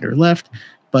on the right or left.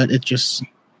 But it just,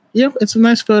 it's a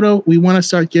nice photo. We want to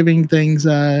start giving things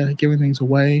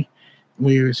away.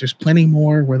 There's plenty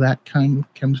more where that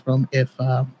comes from. If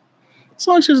as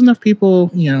long as there's enough people,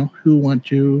 who want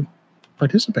to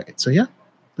participate. So yeah,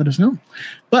 let us know.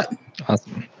 But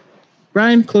awesome,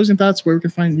 Brian, closing thoughts. Where we can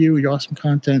find you, your awesome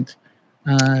content,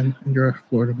 and you're a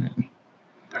Florida man.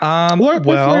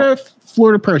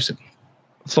 Florida person.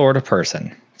 Florida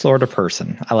person.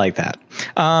 I like that.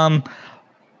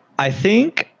 I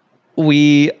think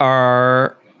we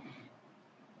are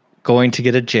going to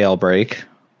get a jailbreak.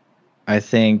 I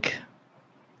think,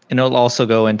 and it'll also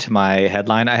go into my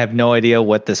headline. I have no idea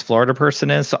what this Florida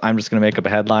person is, so I'm just going to make up a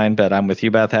headline, but I'm with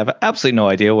you, Beth. I have absolutely no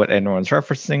idea what anyone's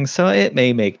referencing, so it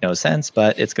may make no sense,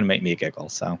 but it's going to make me giggle,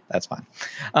 so that's fine.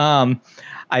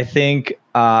 I think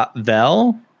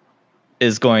Vel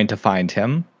is going to find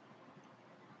him.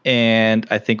 And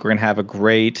I think we're going to have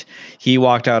he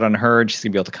walked out on her. She's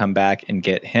going to be able to come back and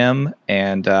get him.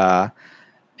 And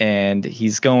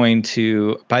he's going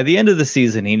to, by the end of the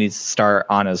season, he needs to start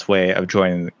on his way of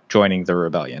joining the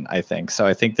rebellion, I think. So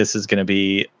I think this is going to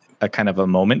be a kind of a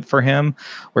moment for him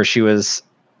where she was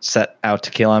set out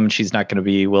to kill him. And she's not going to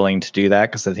be willing to do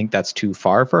that because I think that's too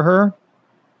far for her.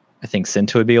 I think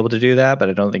Cinta would be able to do that, but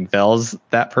I don't think Vel's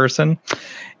that person.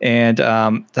 And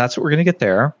that's what we're going to get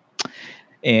there.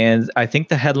 And I think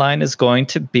the headline is going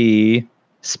to be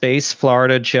Space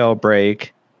Florida Jailbreak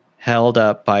held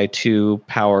up by two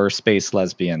power space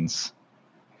lesbians.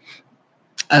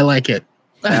 I like it.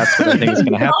 That's what I think is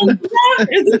going to happen.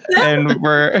 And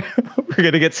we're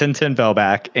going to get Cinta and Vel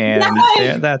back. And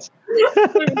that's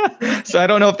so I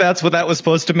don't know if that's what that was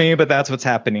supposed to mean, but that's what's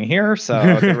happening here.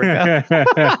 So there we go.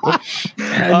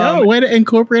 No, way to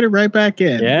incorporate it right back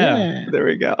in. Yeah. There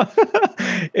we go.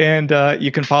 And you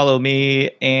can follow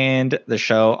me and the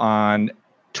show on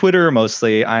Twitter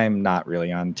mostly. I'm not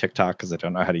really on TikTok because I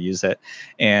don't know how to use it.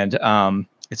 And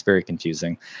it's very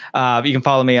confusing. You can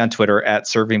follow me on Twitter at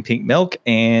Serving Pink Milk.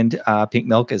 And Pink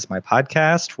Milk is my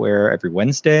podcast where every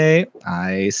Wednesday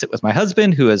I sit with my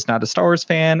husband, who is not a Star Wars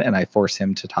fan, and I force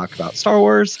him to talk about Star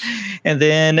Wars. And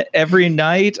then every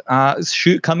night,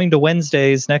 coming to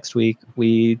Wednesdays next week,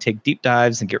 we take deep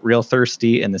dives and get real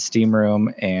thirsty in the steam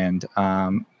room and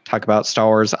talk about Star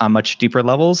Wars on much deeper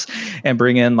levels and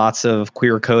bring in lots of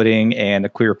queer coding and a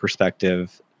queer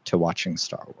perspective to watching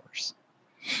Star Wars.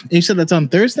 You said that's on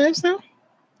Thursdays now?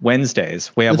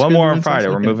 Wednesdays. We have one more on Friday.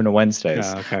 We're moving to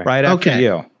Wednesdays. Right after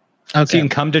you. Okay. So you can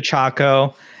come to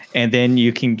Chaco and then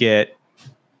you can get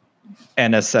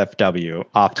NSFW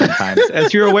oftentimes,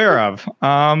 as you're aware of,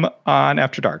 on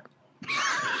After Dark.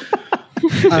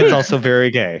 It's also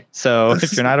very gay. So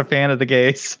if you're not a fan of the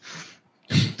gays,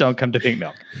 don't come to Pink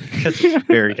Milk. It's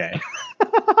very gay.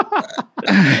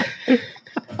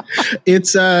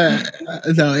 It's it's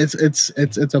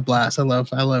a blast. I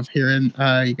love hearing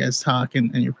you guys talk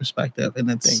and your perspective, and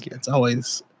it's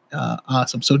always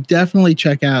awesome. So definitely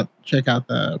check out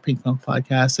the Pink Milk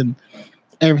podcast and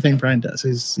everything Brian does.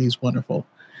 He's wonderful.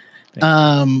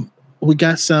 We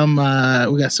got some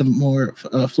more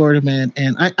Florida man,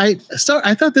 and I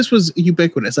thought this was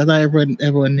ubiquitous. I thought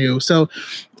everyone knew. So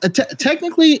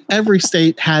technically, every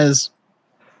state has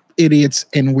idiots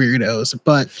and weirdos,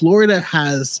 but Florida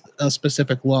has a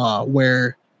specific law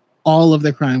where all of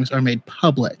the crimes are made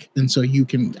public, and so you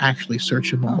can actually search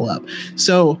them all up.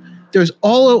 So there's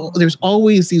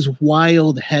always these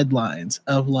wild headlines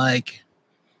of like,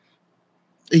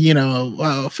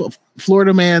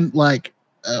 Florida man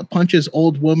punches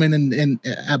old woman in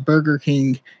at Burger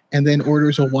King and then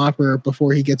orders a Whopper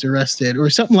before he gets arrested, or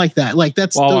something like that. Like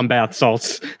that's while on bath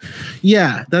salts.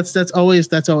 Yeah, that's always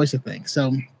a thing.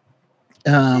 So,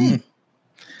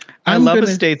 I love a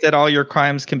state that all your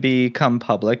crimes can become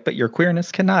public, but your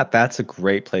queerness cannot. That's a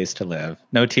great place to live.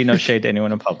 No tea, no shade to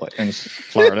anyone in public. In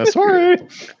Florida, sorry.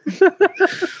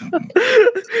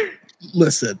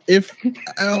 Listen, if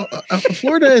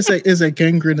Florida is a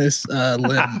gangrenous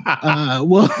limb,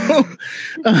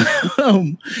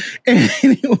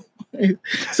 anyway,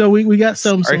 so we got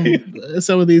some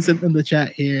of these in the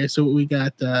chat here. So we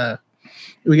got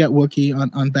Wookie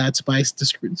on Bad Spice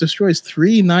destroys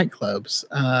 3 nightclubs,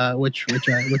 which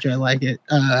I like it.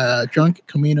 Drunk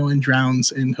Camino and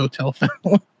drowns in hotel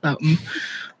fountain.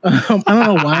 I don't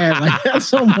know why I like that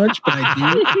so much, but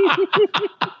I do.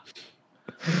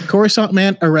 Coruscant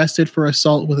man arrested for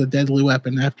assault with a deadly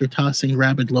weapon after tossing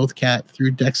rabid Lothcat through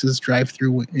Dex's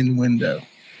drive-through in window.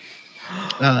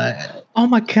 Can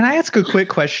I ask a quick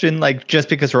question? Like, just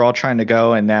because we're all trying to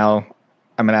go, and now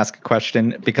I'm going to ask a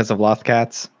question because of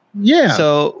Lothcats. Yeah.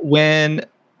 So when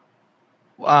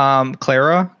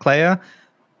Clea,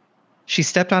 she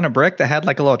stepped on a brick that had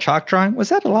like a little chalk drawing. Was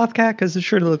that a Lothcat? Because it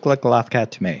sure looked like a Lothcat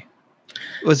to me.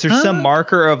 Was there some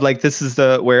marker of like, this is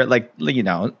where like, you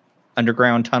know,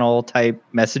 underground tunnel type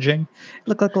messaging? It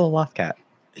looked like a little Lothcat.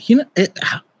 You know,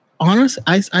 honestly,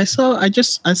 I saw a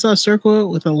circle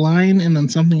with a line and then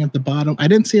something at the bottom. I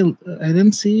didn't see it.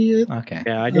 Okay.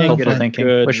 Yeah, I didn't get a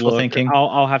good wishful look. thinking.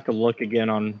 I'll have to look again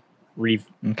on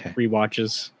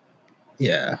rewatches.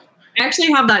 Yeah. I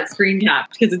actually have that screen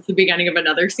capped because it's the beginning of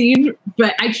another scene,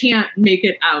 but I can't make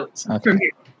it out from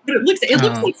here. But it looks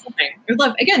like something.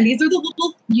 Again, these are the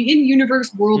little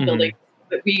in-universe world building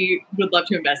that we would love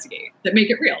to investigate that make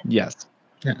it real. Yes.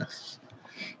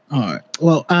 All right.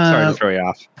 Well, sorry to throw you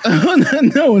off.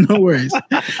 No worries.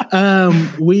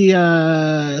 We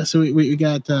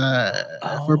got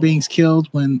 4 beings killed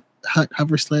when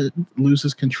hover sled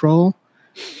loses control.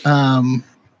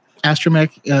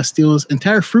 Astromech steals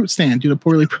entire fruit stand due to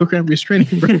poorly programmed restraining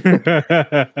order.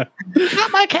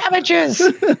 Not my cabbages.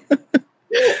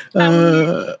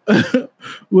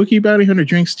 Wookiee bounty hunter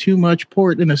drinks too much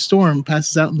port in a storm,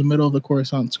 passes out in the middle of the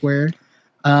Coruscant Square.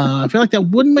 I feel like that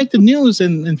wouldn't make the news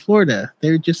in Florida.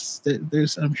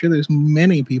 I'm sure there's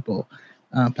many people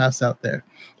passed out there.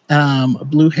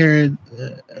 Blue-haired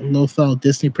Lothal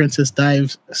Disney princess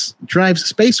drives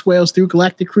space whales through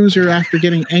galactic cruiser after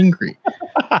getting angry.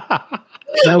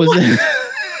 That was it.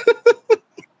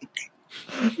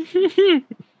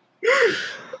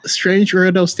 Strange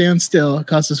Urido stands still,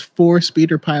 causes 4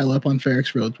 speeder pileup on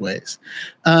Ferrex roadways.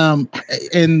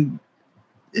 And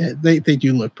they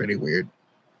do look pretty weird.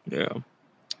 Yeah.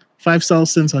 5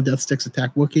 Salsons on Death Sticks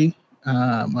attack Wookiee.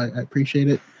 I appreciate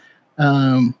it.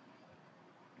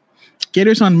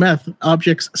 Gators on meth,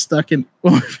 objects stuck in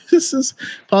orifices,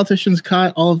 politicians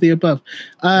caught, all of the above.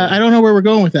 I don't know where we're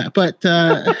going with that, but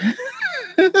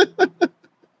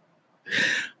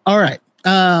all right.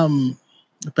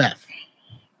 Beth,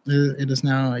 it is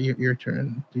now your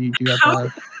turn. Do you have How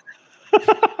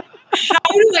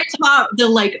do I top the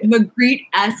like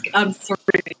Magritte-esque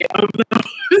absurdity of those?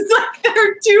 Like,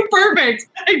 they're too perfect.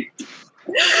 I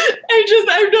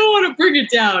don't want to bring it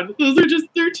down.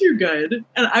 They're too good,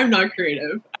 and I'm not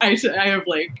creative. I'm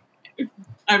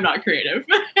not creative.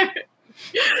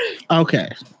 Okay.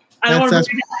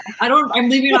 I'm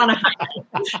leaving on a high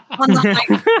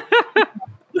note.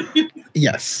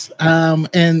 Yes.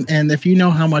 And if you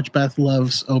know how much Beth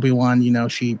loves Obi-Wan, you know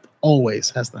she always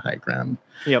has the high ground.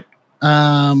 Yep.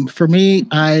 For me,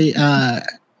 I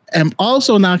am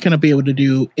also not going to be able to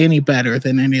do any better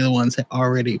than any of the ones I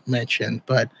already mentioned,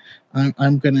 but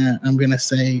I'm gonna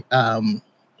say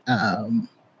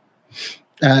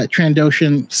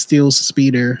Trandoshan steals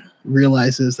speeder,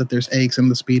 realizes that there's eggs in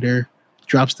the speeder,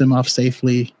 drops them off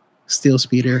safely, steals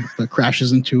speeder, but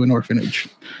crashes into an orphanage.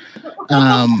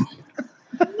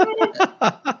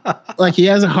 Like he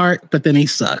has a heart, but then he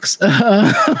sucks. Does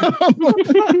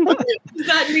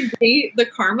that negate the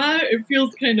karma? It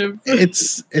feels kind of.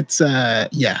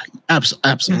 Yeah,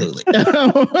 absolutely.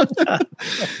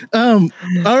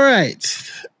 All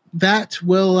right, that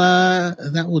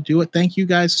will do it. Thank you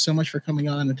guys so much for coming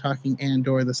on and talking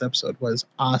Andor. This episode was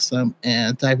awesome,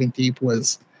 and diving deep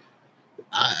was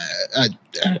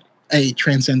a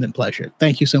transcendent pleasure.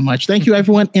 Thank you so much. Thank you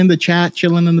everyone in the chat,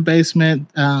 chilling in the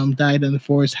basement, Died in the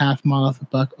Forest, Half Moth,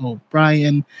 Buck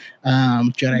O'Brien,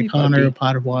 Jedi Connor,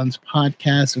 Potterwan's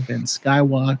podcast, Vince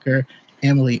Skywalker,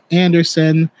 Emily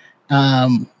Anderson.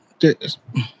 There's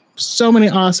so many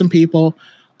awesome people.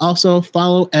 Also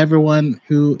follow everyone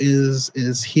who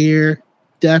is here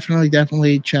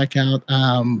definitely check out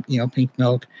Pink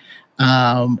Milk.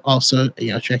 Also,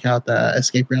 check out the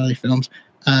Escape Reality Films.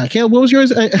 Caleb, what was yours?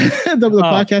 The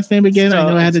podcast name again? I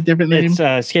know I had a different name. It's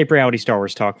Escape Reality Star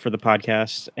Wars Talk for the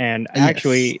podcast. And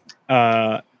actually,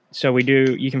 so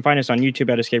you can find us on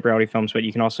YouTube at Escape Reality Films, but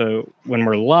you can also, when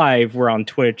we're live, we're on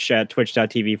Twitch at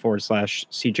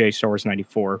twitch.tv/CJ Star Wars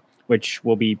 94, which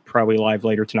will be probably live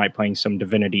later tonight playing some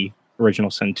Divinity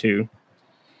Original Sin 2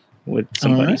 with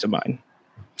some buddies of mine.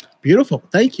 Beautiful.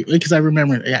 Thank you. Because I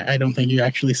remember, I don't think you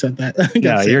actually said that.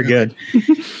 No, you're good.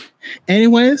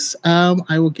 Anyways,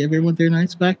 I will give everyone their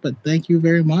nights back, but thank you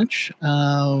very much.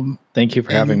 Thank you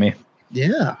for having me.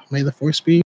 Yeah. May the force be